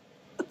now.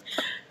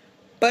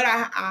 But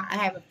I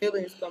have a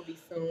feeling it's going to be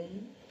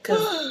soon.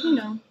 Because, you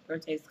know,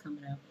 birthday's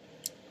coming up.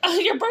 Oh,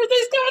 your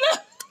birthday's coming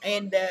up?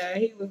 And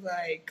he was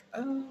like,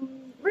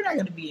 we're not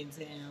going to be in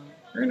town.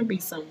 We're going to be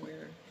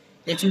somewhere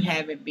that you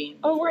haven't been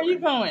before. Oh, where are you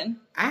going?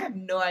 I have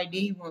no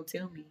idea. He won't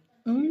tell me.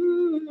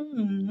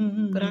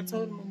 Mm-hmm. But I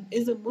told him,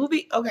 is a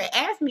movie... Okay,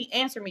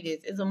 answer me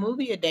this. Is a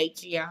movie a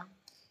date, y'all?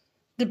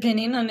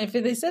 Depending on if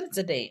they said it's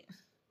a date.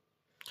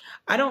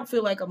 I don't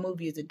feel like a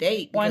movie is a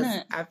date. Why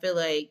not? I feel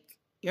like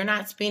you're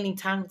not spending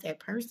time with that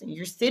person.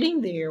 You're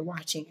sitting there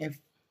watching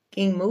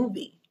a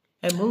movie.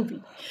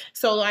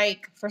 So,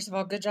 like... First of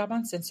all, good job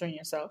on censoring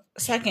yourself.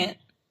 Second...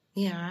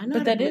 Yeah, I know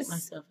how to put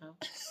myself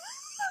out.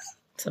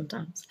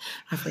 Sometimes.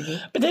 I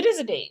forget. But that is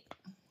a date.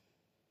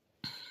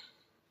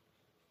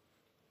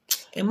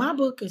 In my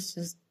book, it's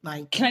just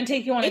like... Can I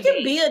take you on a date? It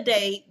can be a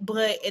date,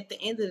 but at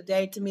the end of the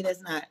day, to me,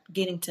 that's not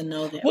getting to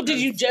know that Well, did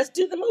you just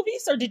do the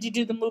movies, or did you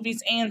do the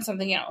movies and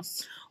something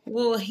else?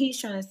 Well, he's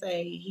trying to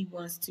say he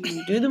wants to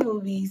do the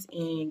movies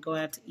and go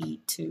out to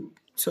eat, too.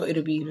 So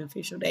it'll be an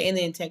official day. And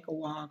then take a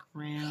walk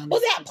around. Well,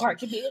 that part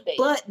could be a date.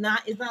 But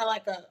it's not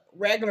like a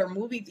regular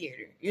movie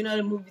theater. You know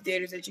the movie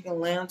theaters that you can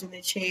lounge in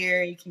the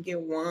chair, you can get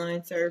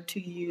wine served to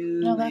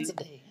you. No, that's a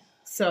date.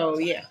 So,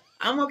 yeah.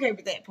 I'm okay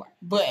with that part.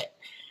 But...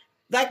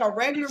 like a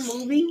regular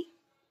movie.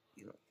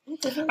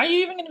 Are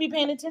you even going to be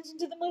paying attention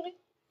to the movie?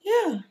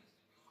 Yeah.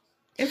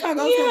 If I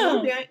go to a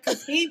movie,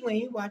 because when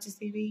he watches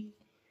TV,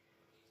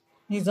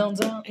 he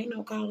zones out. Ain't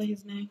no calling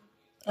his name.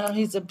 Oh,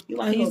 he's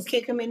gonna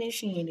kick him in his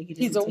shin to get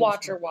his He's attention.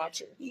 A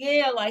watcher.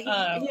 Yeah, like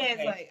he has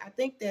like I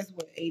think that's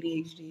what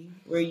ADHD,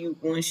 where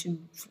once you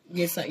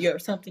get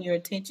something your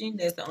attention,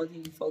 that's the only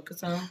thing you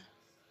focus on.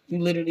 You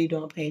literally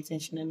don't pay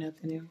attention to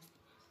nothing else.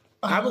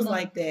 I was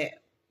like that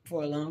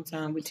for a long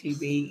time with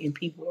TV and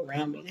people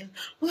around me.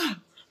 Wow.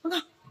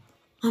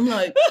 I'm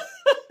like,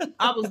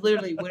 I was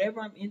literally,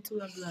 whatever I'm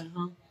into, I'd be like,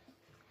 huh?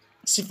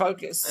 She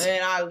focused.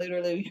 And I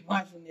literally be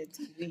watching that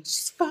TV.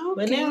 She's focused.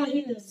 But now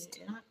he does it,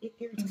 and it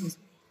irritates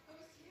me.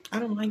 I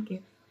don't like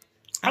it.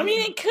 I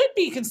mean, it could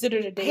be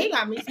considered a date. He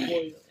got me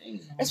spoiled.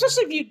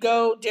 Especially if you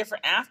go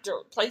different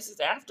places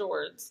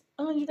afterwards.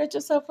 Oh, you got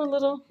yourself a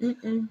little...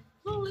 Mm-mm.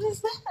 Oh, what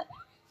is that?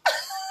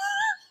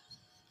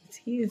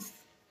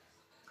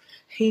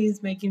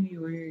 He's making me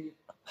wear it.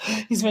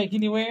 He's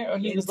making you wear it? Or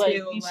he was like,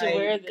 you should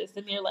wear this.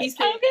 And you're like,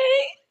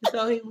 okay.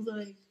 So he was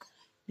like,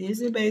 this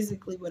is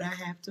basically what I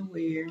have to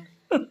wear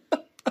until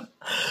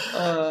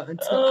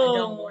I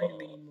don't want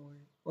him anymore.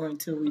 Or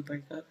until we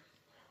break up.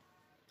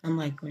 I'm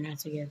like, we're not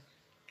together.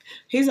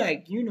 He's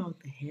like, you know what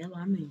the hell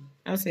I mean.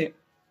 I said,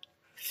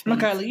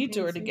 Mikyla, you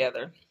two are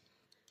together.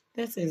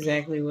 That's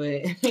exactly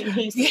what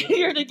he said.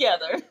 You're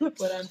together.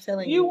 But I'm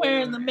telling you. You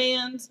wearing the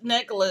man's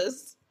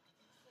necklace.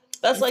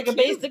 That's it's like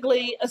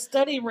basically a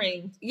study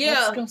ring. Yeah.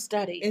 Let's go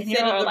study.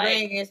 Instead of the like,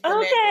 ring, it's the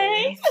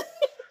okay.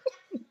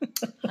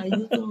 necklace. How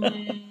you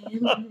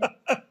doing?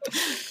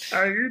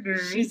 How you doing?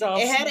 She's all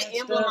it had an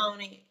emblem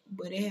on it,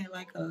 but it had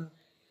like a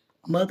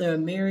Mother of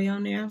Mary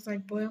on there. I was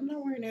like, boy, I'm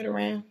not wearing that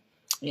around.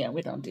 Yeah,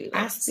 we don't do that.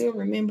 I still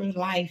remember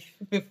life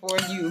before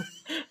you.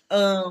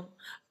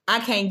 I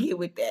can't get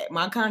with that.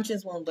 My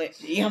conscience won't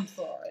let me. I'm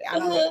sorry. I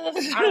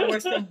don't wear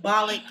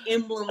symbolic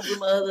emblems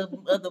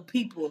of other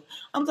people.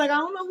 I'm like, I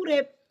don't know who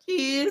that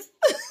is.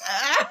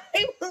 I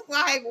was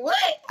like, what?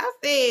 I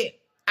said,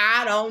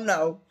 I don't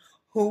know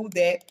who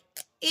that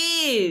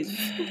is.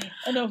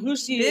 I know who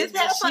she is.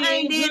 This heifer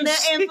ain't did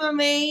nothing for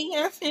me.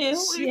 I said,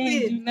 who she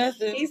ain't do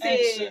nothing. He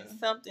said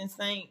something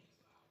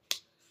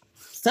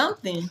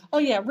something. Oh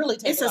yeah, really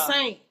take it's it a off.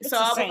 saint. It's so a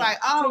I was saint. like,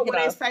 oh, Take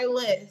well, it they off. say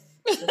less.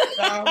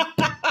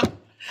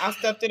 I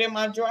stuffed it in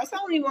my drawer. I said, I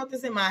don't even want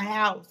this in my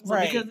house. But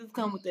Right. because it's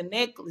come with the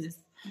necklace,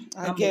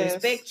 I'm guess. going to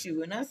respect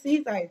you. And I said,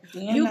 he's like,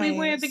 Damn you nice. be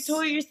wearing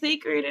Victoria's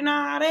Secret and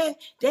all that.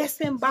 That's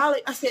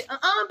symbolic. I said,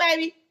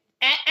 baby.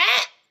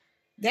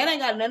 That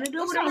ain't got nothing to do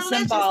with the religious.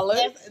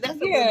 Symbolic.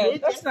 That's a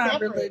religious. That's not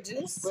separate.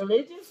 religious.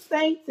 Religious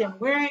saints and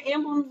wearing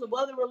emblems of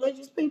other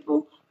religious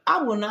people,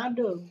 I will not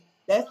do.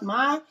 That's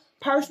my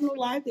personal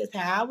life. That's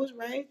how I was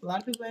raised. A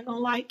lot of people ain't gonna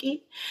like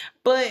it,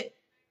 but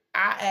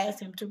I asked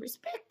him to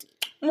respect it.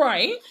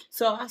 Right.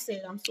 So I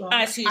said, I'm sorry.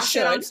 I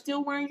said, I'm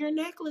still wearing your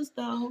necklace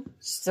though.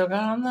 Still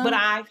got on the. But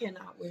I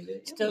cannot wear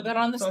it. Still got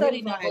on the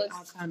study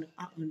necklace.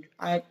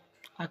 I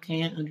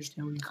can't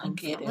understand where you're coming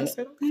from. It. I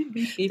said,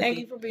 okay. Thank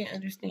you for being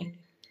understanding.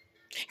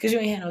 Because you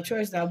ain't had no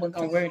choice, so I wasn't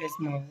going to wear this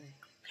morning.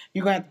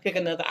 You're going to have to pick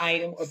another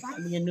item or buy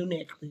me a new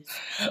necklace.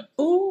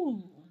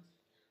 Ooh.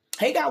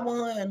 He got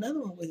another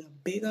one with a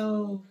big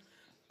old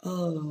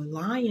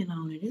lion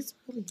on it. It's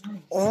really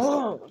nice.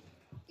 Oh.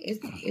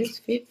 It's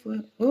fit for...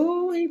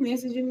 Oh, he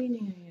messaging me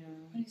now,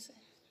 y'all. What do you say?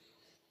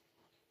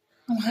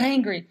 I'm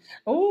hungry.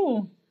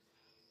 Oh.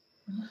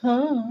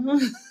 Uh-huh.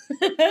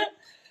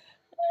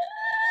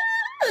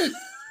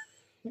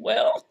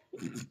 Well...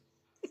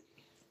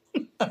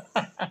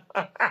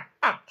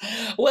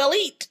 Well,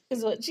 eat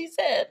is what she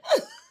said.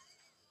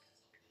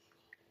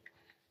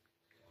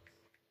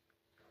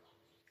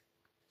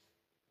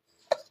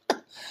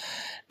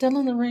 Tell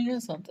him to ring or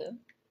something.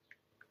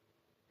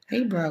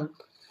 He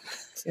broke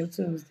till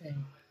Tuesday.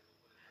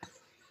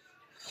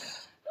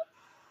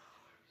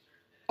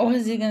 What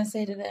is he going to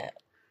say to that?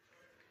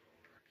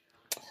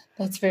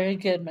 That's very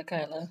good,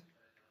 Mikyla.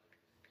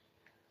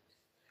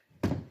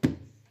 I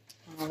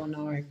don't want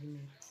no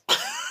arguments.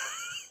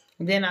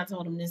 Then I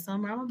told him this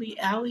summer, I'm going to be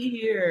out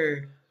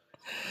here.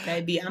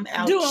 Baby, I'm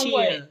out doing here.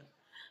 What?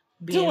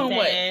 Being Doing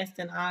fast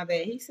and all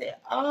that. He said,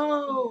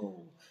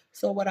 oh.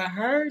 So what I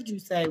heard you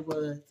say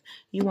was,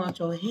 you want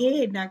your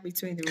head knocked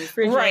between the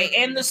refrigerator. Right,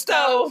 and the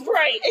stove.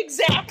 Right,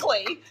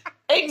 exactly.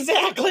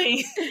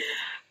 Exactly.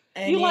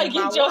 And you like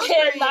get your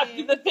head knocked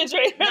in the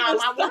refrigerator. No,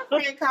 my one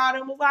friend called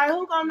and was like,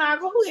 who gonna knock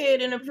who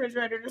head in the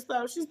refrigerator and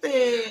stuff? She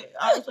said,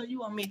 oh, so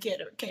you want me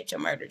to catch a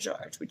murder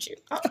charge with you?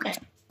 Okay.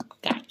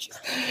 Gotcha.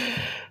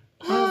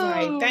 I was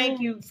like, thank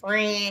you,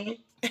 friend.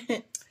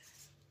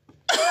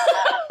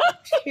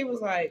 He was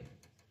like,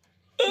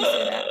 he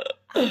said,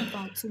 I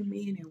fought 2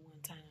 men at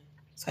one time.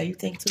 So you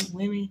think 2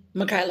 women?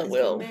 Mikyla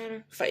will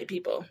fight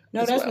people.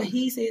 No, that's what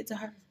he said to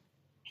her.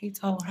 He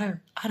told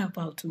her, I done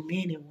fought 2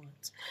 men at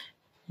once.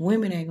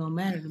 Women ain't gonna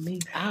matter to me.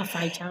 I'll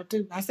fight y'all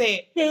too. I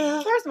said,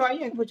 yeah. First of all,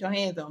 you ain't put your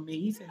hands on me.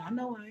 He said, I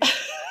know I ain't.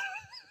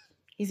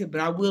 He said,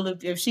 but I will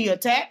if she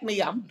attacked me,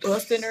 I'm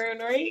busting her in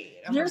her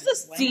head. There's a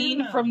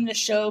scene from the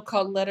show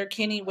called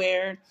Letterkenny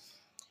where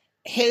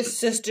his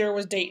sister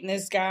was dating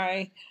this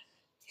guy.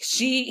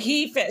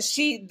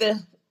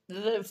 The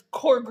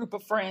core group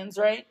of friends,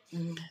 right?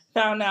 Mm-hmm.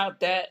 Found out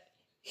that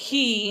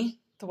the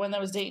one that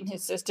was dating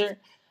his sister,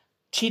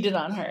 cheated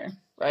on her,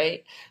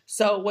 right?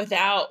 So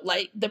without,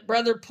 like, the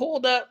brother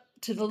pulled up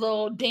to the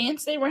little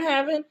dance they were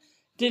having,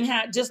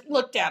 just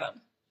looked at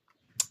him.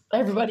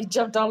 Everybody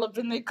jumped all up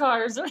in their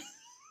cars.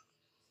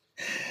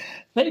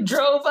 They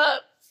drove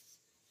up.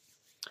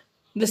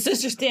 The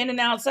sister standing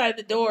outside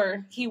the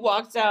door. He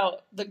walks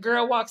out. The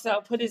girl walks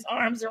out, put his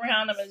arms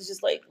around him, and is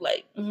just like,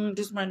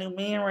 this is my new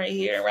man right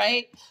here,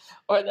 right?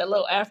 Or that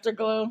little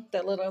afterglow,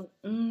 that little,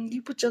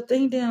 you put your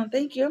thing down.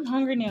 Thank you. I'm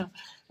hungry now,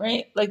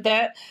 right? Like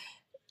that.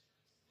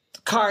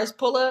 Cars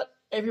pull up.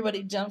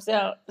 Everybody jumps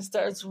out and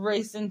starts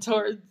racing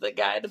towards the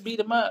guy to beat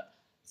him up.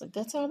 It's like,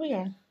 that's how we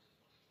are.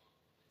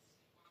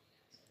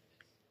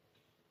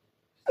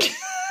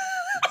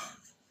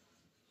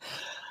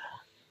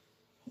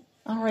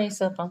 I'll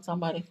race up on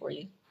somebody for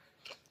you.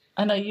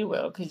 I know you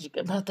will, because you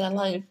get about that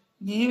life.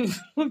 You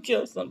will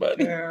kill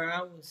somebody. Girl,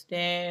 I will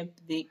stab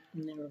the...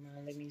 Never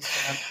mind, let me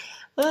stop.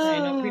 I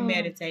ain't no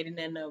premeditating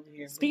nothing over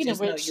here. Speaking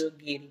of which, you'll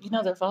get it. You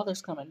know their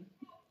father's coming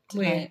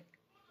tonight. Where?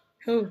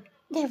 Who?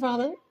 Their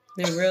father.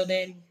 Their real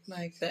daddy?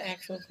 Like the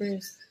actual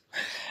Chris?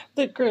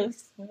 The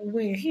Chris.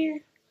 Where?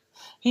 Here?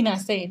 He not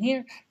staying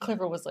here.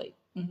 Clifford was like,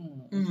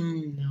 no,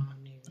 nigga.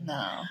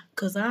 No.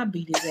 Because I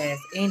beat his ass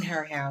in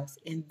her house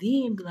and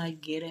then be like,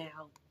 get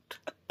out.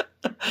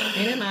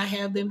 And I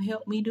have them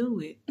help me do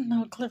it.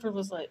 No, Clifford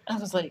was like, I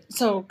was like,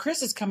 so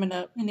Chris is coming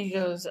up. And he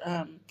goes,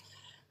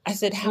 I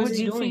said, how would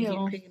you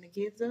feel? Keep picking the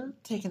kids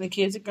up? Taking the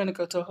kids are going to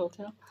go to a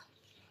hotel.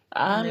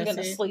 I'm going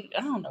to sleep.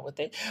 I don't know what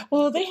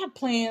they have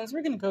plans.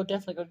 We're going to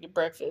definitely go get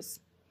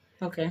breakfast.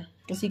 Okay.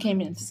 Because he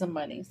came into some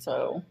money.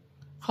 So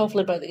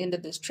hopefully by the end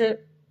of this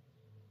trip,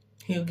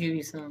 he'll give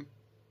you some.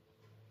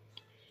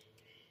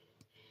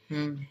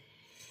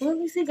 Well, at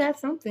least he got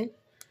something.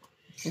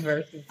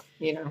 Versus,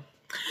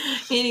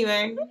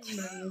 Anyway,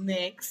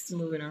 next,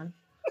 moving on.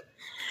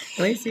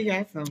 At least he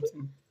got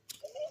something.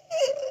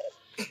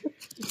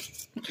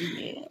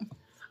 Yeah.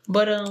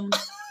 But,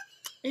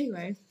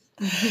 anyway.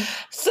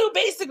 So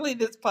basically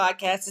this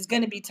podcast is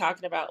going to be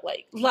talking about,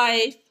 like,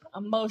 life,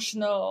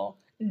 emotional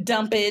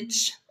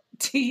dumpage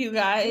to you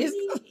guys.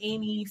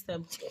 Any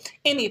subject.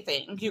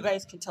 Anything. You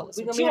guys can tell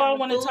us what you all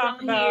want to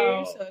talk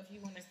about. Here, so if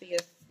you want to see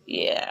us,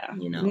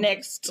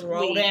 next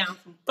throw week, down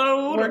some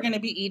food, we're going to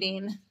be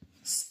eating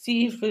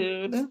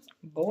seafood.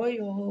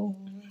 Boil.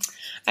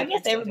 I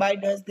guess everybody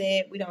does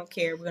that. We don't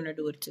care. We're going to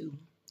do it too.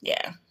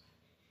 Yeah.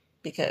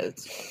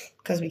 Because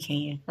we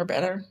can. We're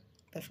better.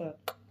 The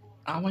fuck.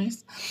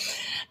 Always.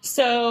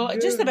 So,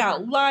 just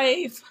about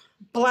life,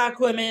 Black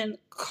women,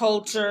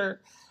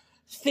 culture,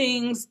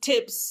 things,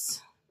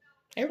 tips.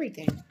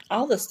 Everything.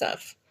 All the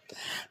stuff.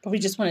 But we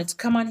just wanted to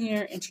come on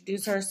here,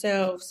 introduce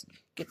ourselves,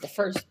 get the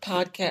first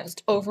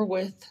podcast over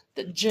with,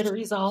 the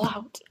jitteries all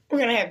out. We're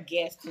going to have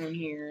guests on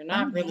here.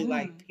 Not really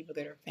like people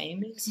that are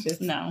famous. Just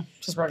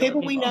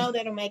people we know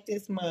that'll make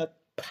this mug.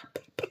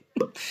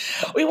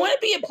 We want to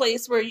be a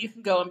place where you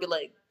can go and be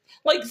like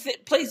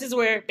places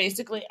where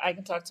basically I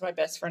can talk to my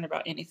best friend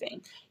about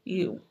anything.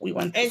 We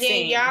want to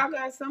then y'all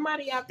got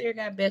somebody out there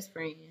got best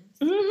friends.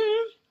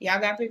 Mm-hmm. Y'all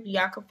got people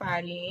y'all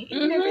confide in.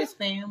 Even if it's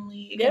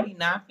family, it can be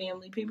not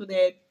family. People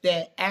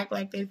that act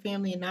like they're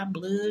family and not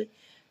blood.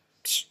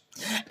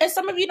 And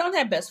some of you don't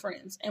have best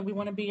friends, and we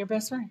want to be your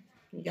best friend.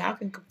 Y'all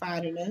can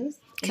confide in us,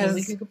 and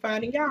we can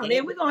confide in y'all.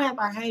 Then we're going to have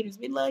our haters.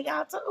 We love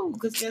y'all too,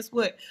 because guess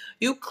what?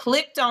 You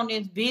clicked on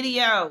this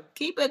video.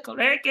 Keep it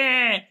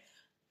clicking.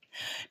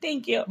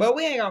 Thank you. But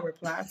we ain't going to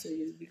reply to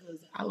you, because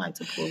I like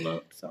to pull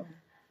up, so.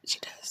 She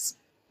does.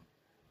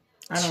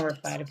 I don't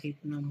reply to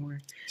people no more.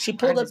 She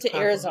pulled up to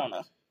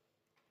Arizona.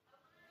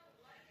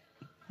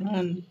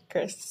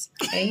 Chris.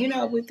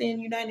 And within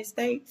the United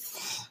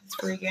States, it's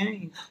free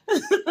game.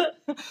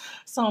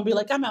 Someone be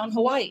like, I'm out in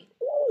Hawaii.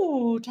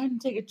 Ooh, time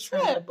to take a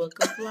trip. Trying to book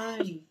a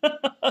flight.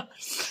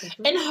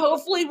 And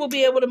hopefully we'll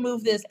be able to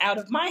move this out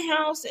of my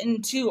house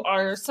into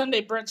our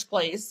Sunday brunch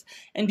place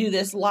and do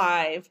this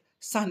live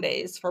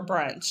Sundays for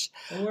brunch.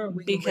 Or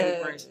we can bring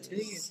brunch to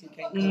you if you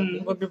can't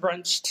come. We'll be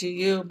brunch to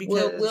you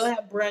because we'll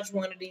have brunch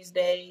one of these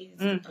days.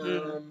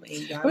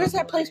 Mm-hmm. Where's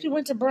that place we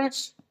went to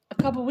brunch a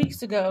couple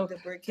weeks ago? The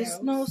brick house.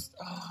 Oh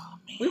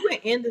man, we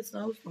went in the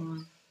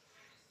snowstorm.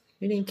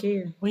 We didn't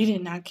care. We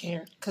did not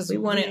care because we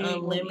wanted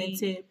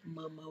unlimited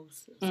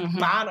mimosas,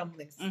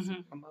 bottomless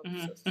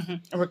mimosas.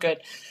 We're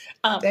good.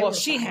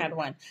 She had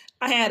one.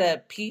 I had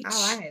a peach.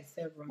 Oh, I had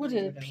several. What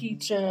is a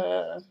peach?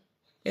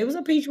 It was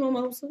a peach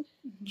mimosa.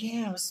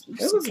 Yeah, it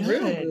was real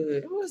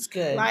good. It was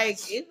good. Like,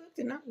 it looked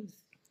nice.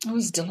 It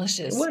was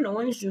delicious. It wasn't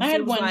orange juice. I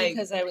had one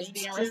because I was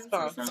being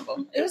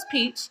responsible. It was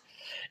peach.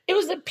 It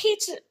was a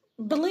peach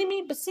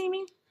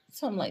Basimi,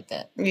 something like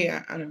that.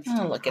 Yeah, I don't know.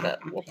 I'll look it up.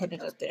 We'll put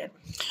it up there.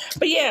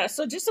 But yeah,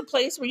 so just a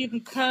place where you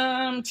can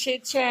come,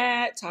 chit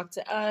chat, talk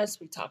to us.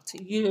 We talk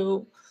to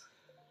you.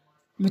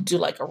 We do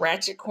like a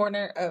ratchet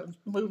corner of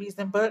movies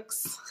and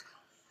books.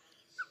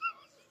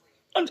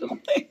 I'm just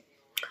playing.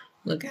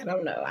 Look, I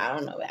don't know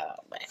about all that.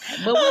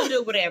 But we'll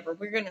do whatever.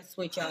 We're going to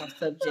switch off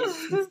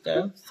subjects and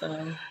stuff,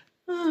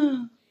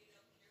 so.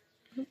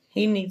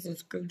 He needs a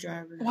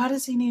screwdriver. Why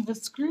does he need a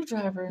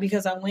screwdriver?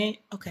 Because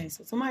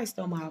so somebody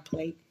stole my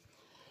plate.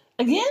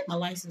 Again? My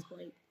license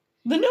plate.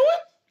 The new one?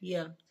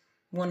 Yeah.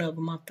 One of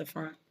them off the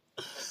front.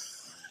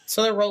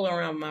 So they're rolling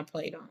around with my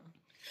plate on.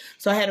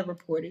 So I had to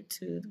report it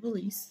to the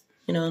police,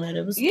 that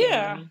it was stolen.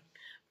 Yeah.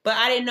 But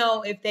I didn't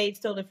know if they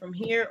stole it from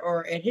here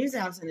or at his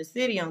house in the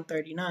city on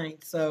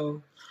 39th.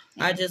 So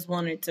I just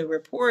wanted to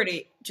report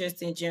it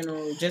just in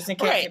general, just in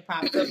case it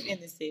popped up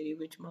in the city,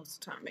 which most of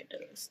the time it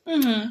does.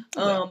 Mm-hmm.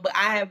 But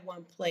I have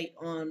one plate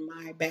on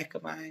my back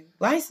of my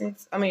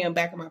license. I mean, on the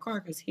back of my car,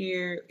 because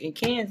here in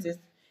Kansas,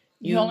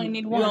 you only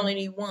need one. You only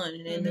need one,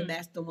 and then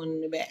that's the one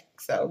in the back.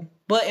 So,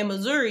 but in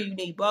Missouri, you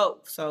need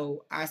both.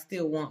 So I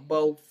still want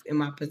both in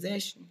my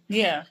possession.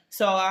 Yeah.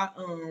 So I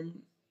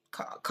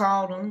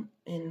called them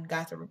and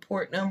got the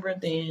report number.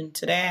 Then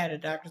today I had a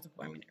doctor's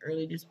appointment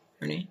early this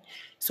morning.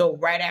 So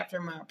right after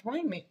my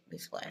appointment,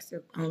 this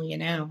lasted only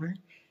an hour,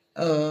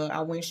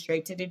 I went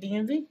straight to the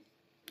DMV.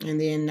 And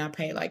then I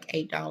paid like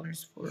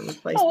 $8 for a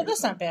replacement. Oh,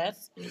 that's not bad.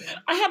 Yeah.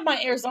 I have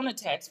my Arizona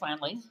tax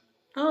finally.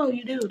 Oh,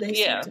 you do? They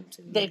sent them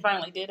to me. They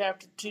finally did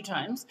after 2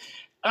 times.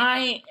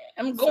 I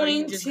am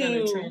going to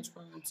transfer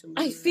them to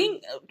I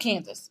think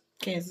Kansas.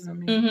 Kansas, I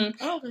mean. Mm-hmm.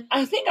 Oh, okay.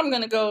 I think I'm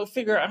going to go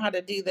figure out how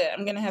to do that.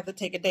 I'm going to have to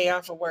take a day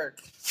off of work.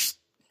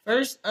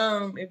 First,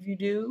 if you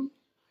do,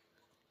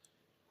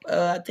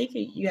 I think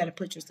you got to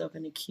put yourself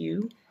in the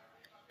queue.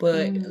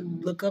 But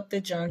look up the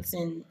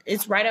Johnson.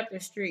 It's right up the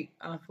street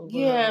off of.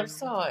 Yeah, I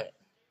saw it.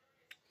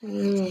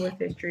 What's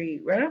the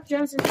street? Right off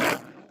Johnson.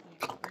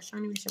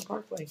 Shawnee Mission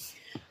Parkway.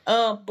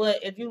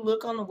 But if you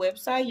look on the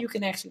website, you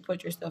can actually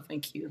put yourself in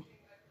queue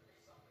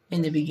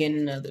in the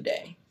beginning of the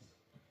day.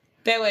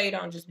 That way you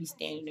don't just be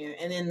standing there.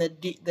 And then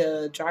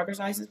the driver's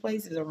license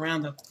place is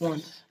around the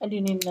corner. I do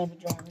need another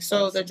driver's license.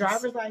 So the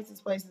driver's license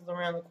place is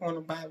around the corner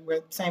by where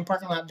the same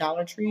parking lot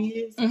Dollar Tree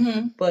is.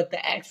 Mm-hmm. But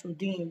the actual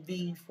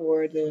DMV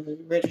for the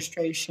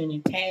registration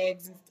and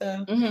tags and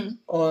stuff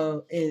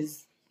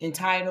is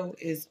entitled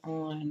it's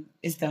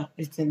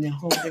in the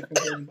whole different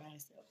building by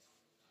itself.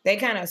 They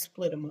kind of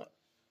split them up.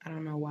 I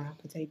don't know why,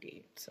 but they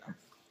did. So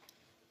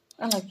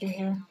I like your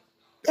hair.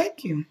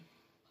 Thank you.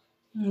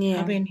 Yeah.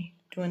 I've been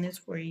doing this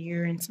for a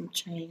year and some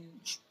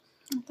change.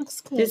 It looks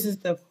good. This is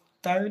the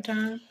third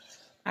time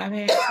I've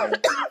had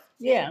it.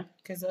 Yeah.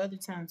 Because the other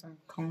times I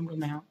combed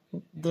them out.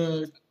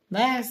 The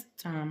last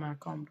time I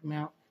combed them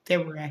out, they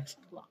were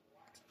actually long.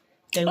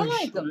 They were I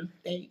like them.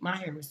 My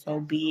hair was so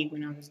big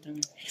when I was doing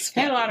it. I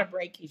had a lot of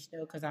breakage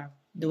though because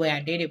the way I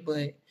did it,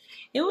 but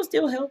it was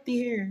still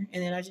healthy hair.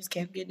 And then I just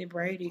kept getting it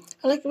braided.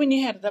 I like when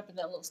you had it up in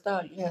that little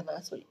style you had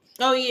last week.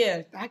 Oh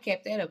yeah, I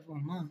kept that up for a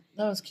month.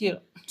 That was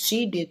cute.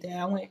 She did that.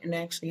 I went and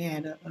actually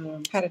had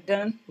it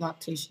done.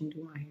 Loctician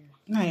do my hair.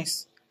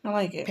 Nice. I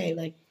like it. Paid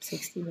like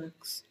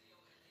 $60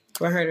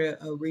 for her to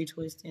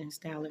retwist and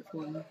style it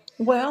for me.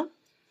 Well,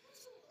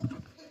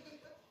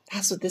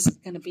 that's what this is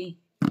gonna be.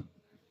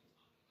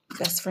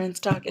 Best friends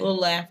talking. A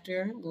little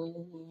laughter, a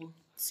little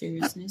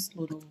seriousness,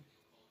 a little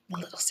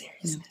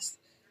seriousness,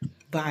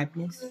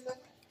 vibeness,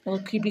 a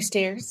little creepy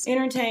stares,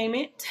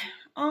 entertainment,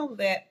 all of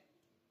that.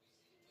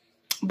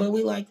 But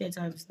we like that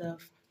type of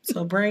stuff.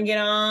 So bring it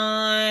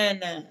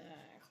on.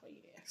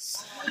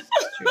 Yes.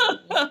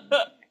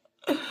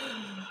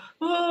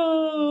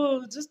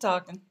 Oh, just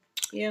talking.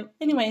 Yep.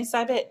 Anyway,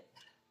 Sybet.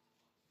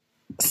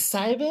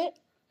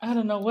 I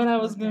don't know what I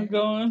was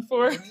going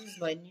for. I'm just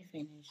letting you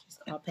finish. It's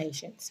called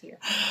patience here.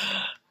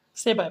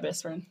 Say bye,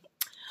 best friend.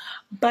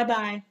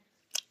 Bye-bye.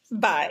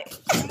 Bye.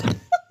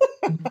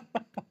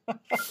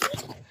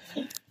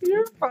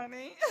 You're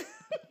funny.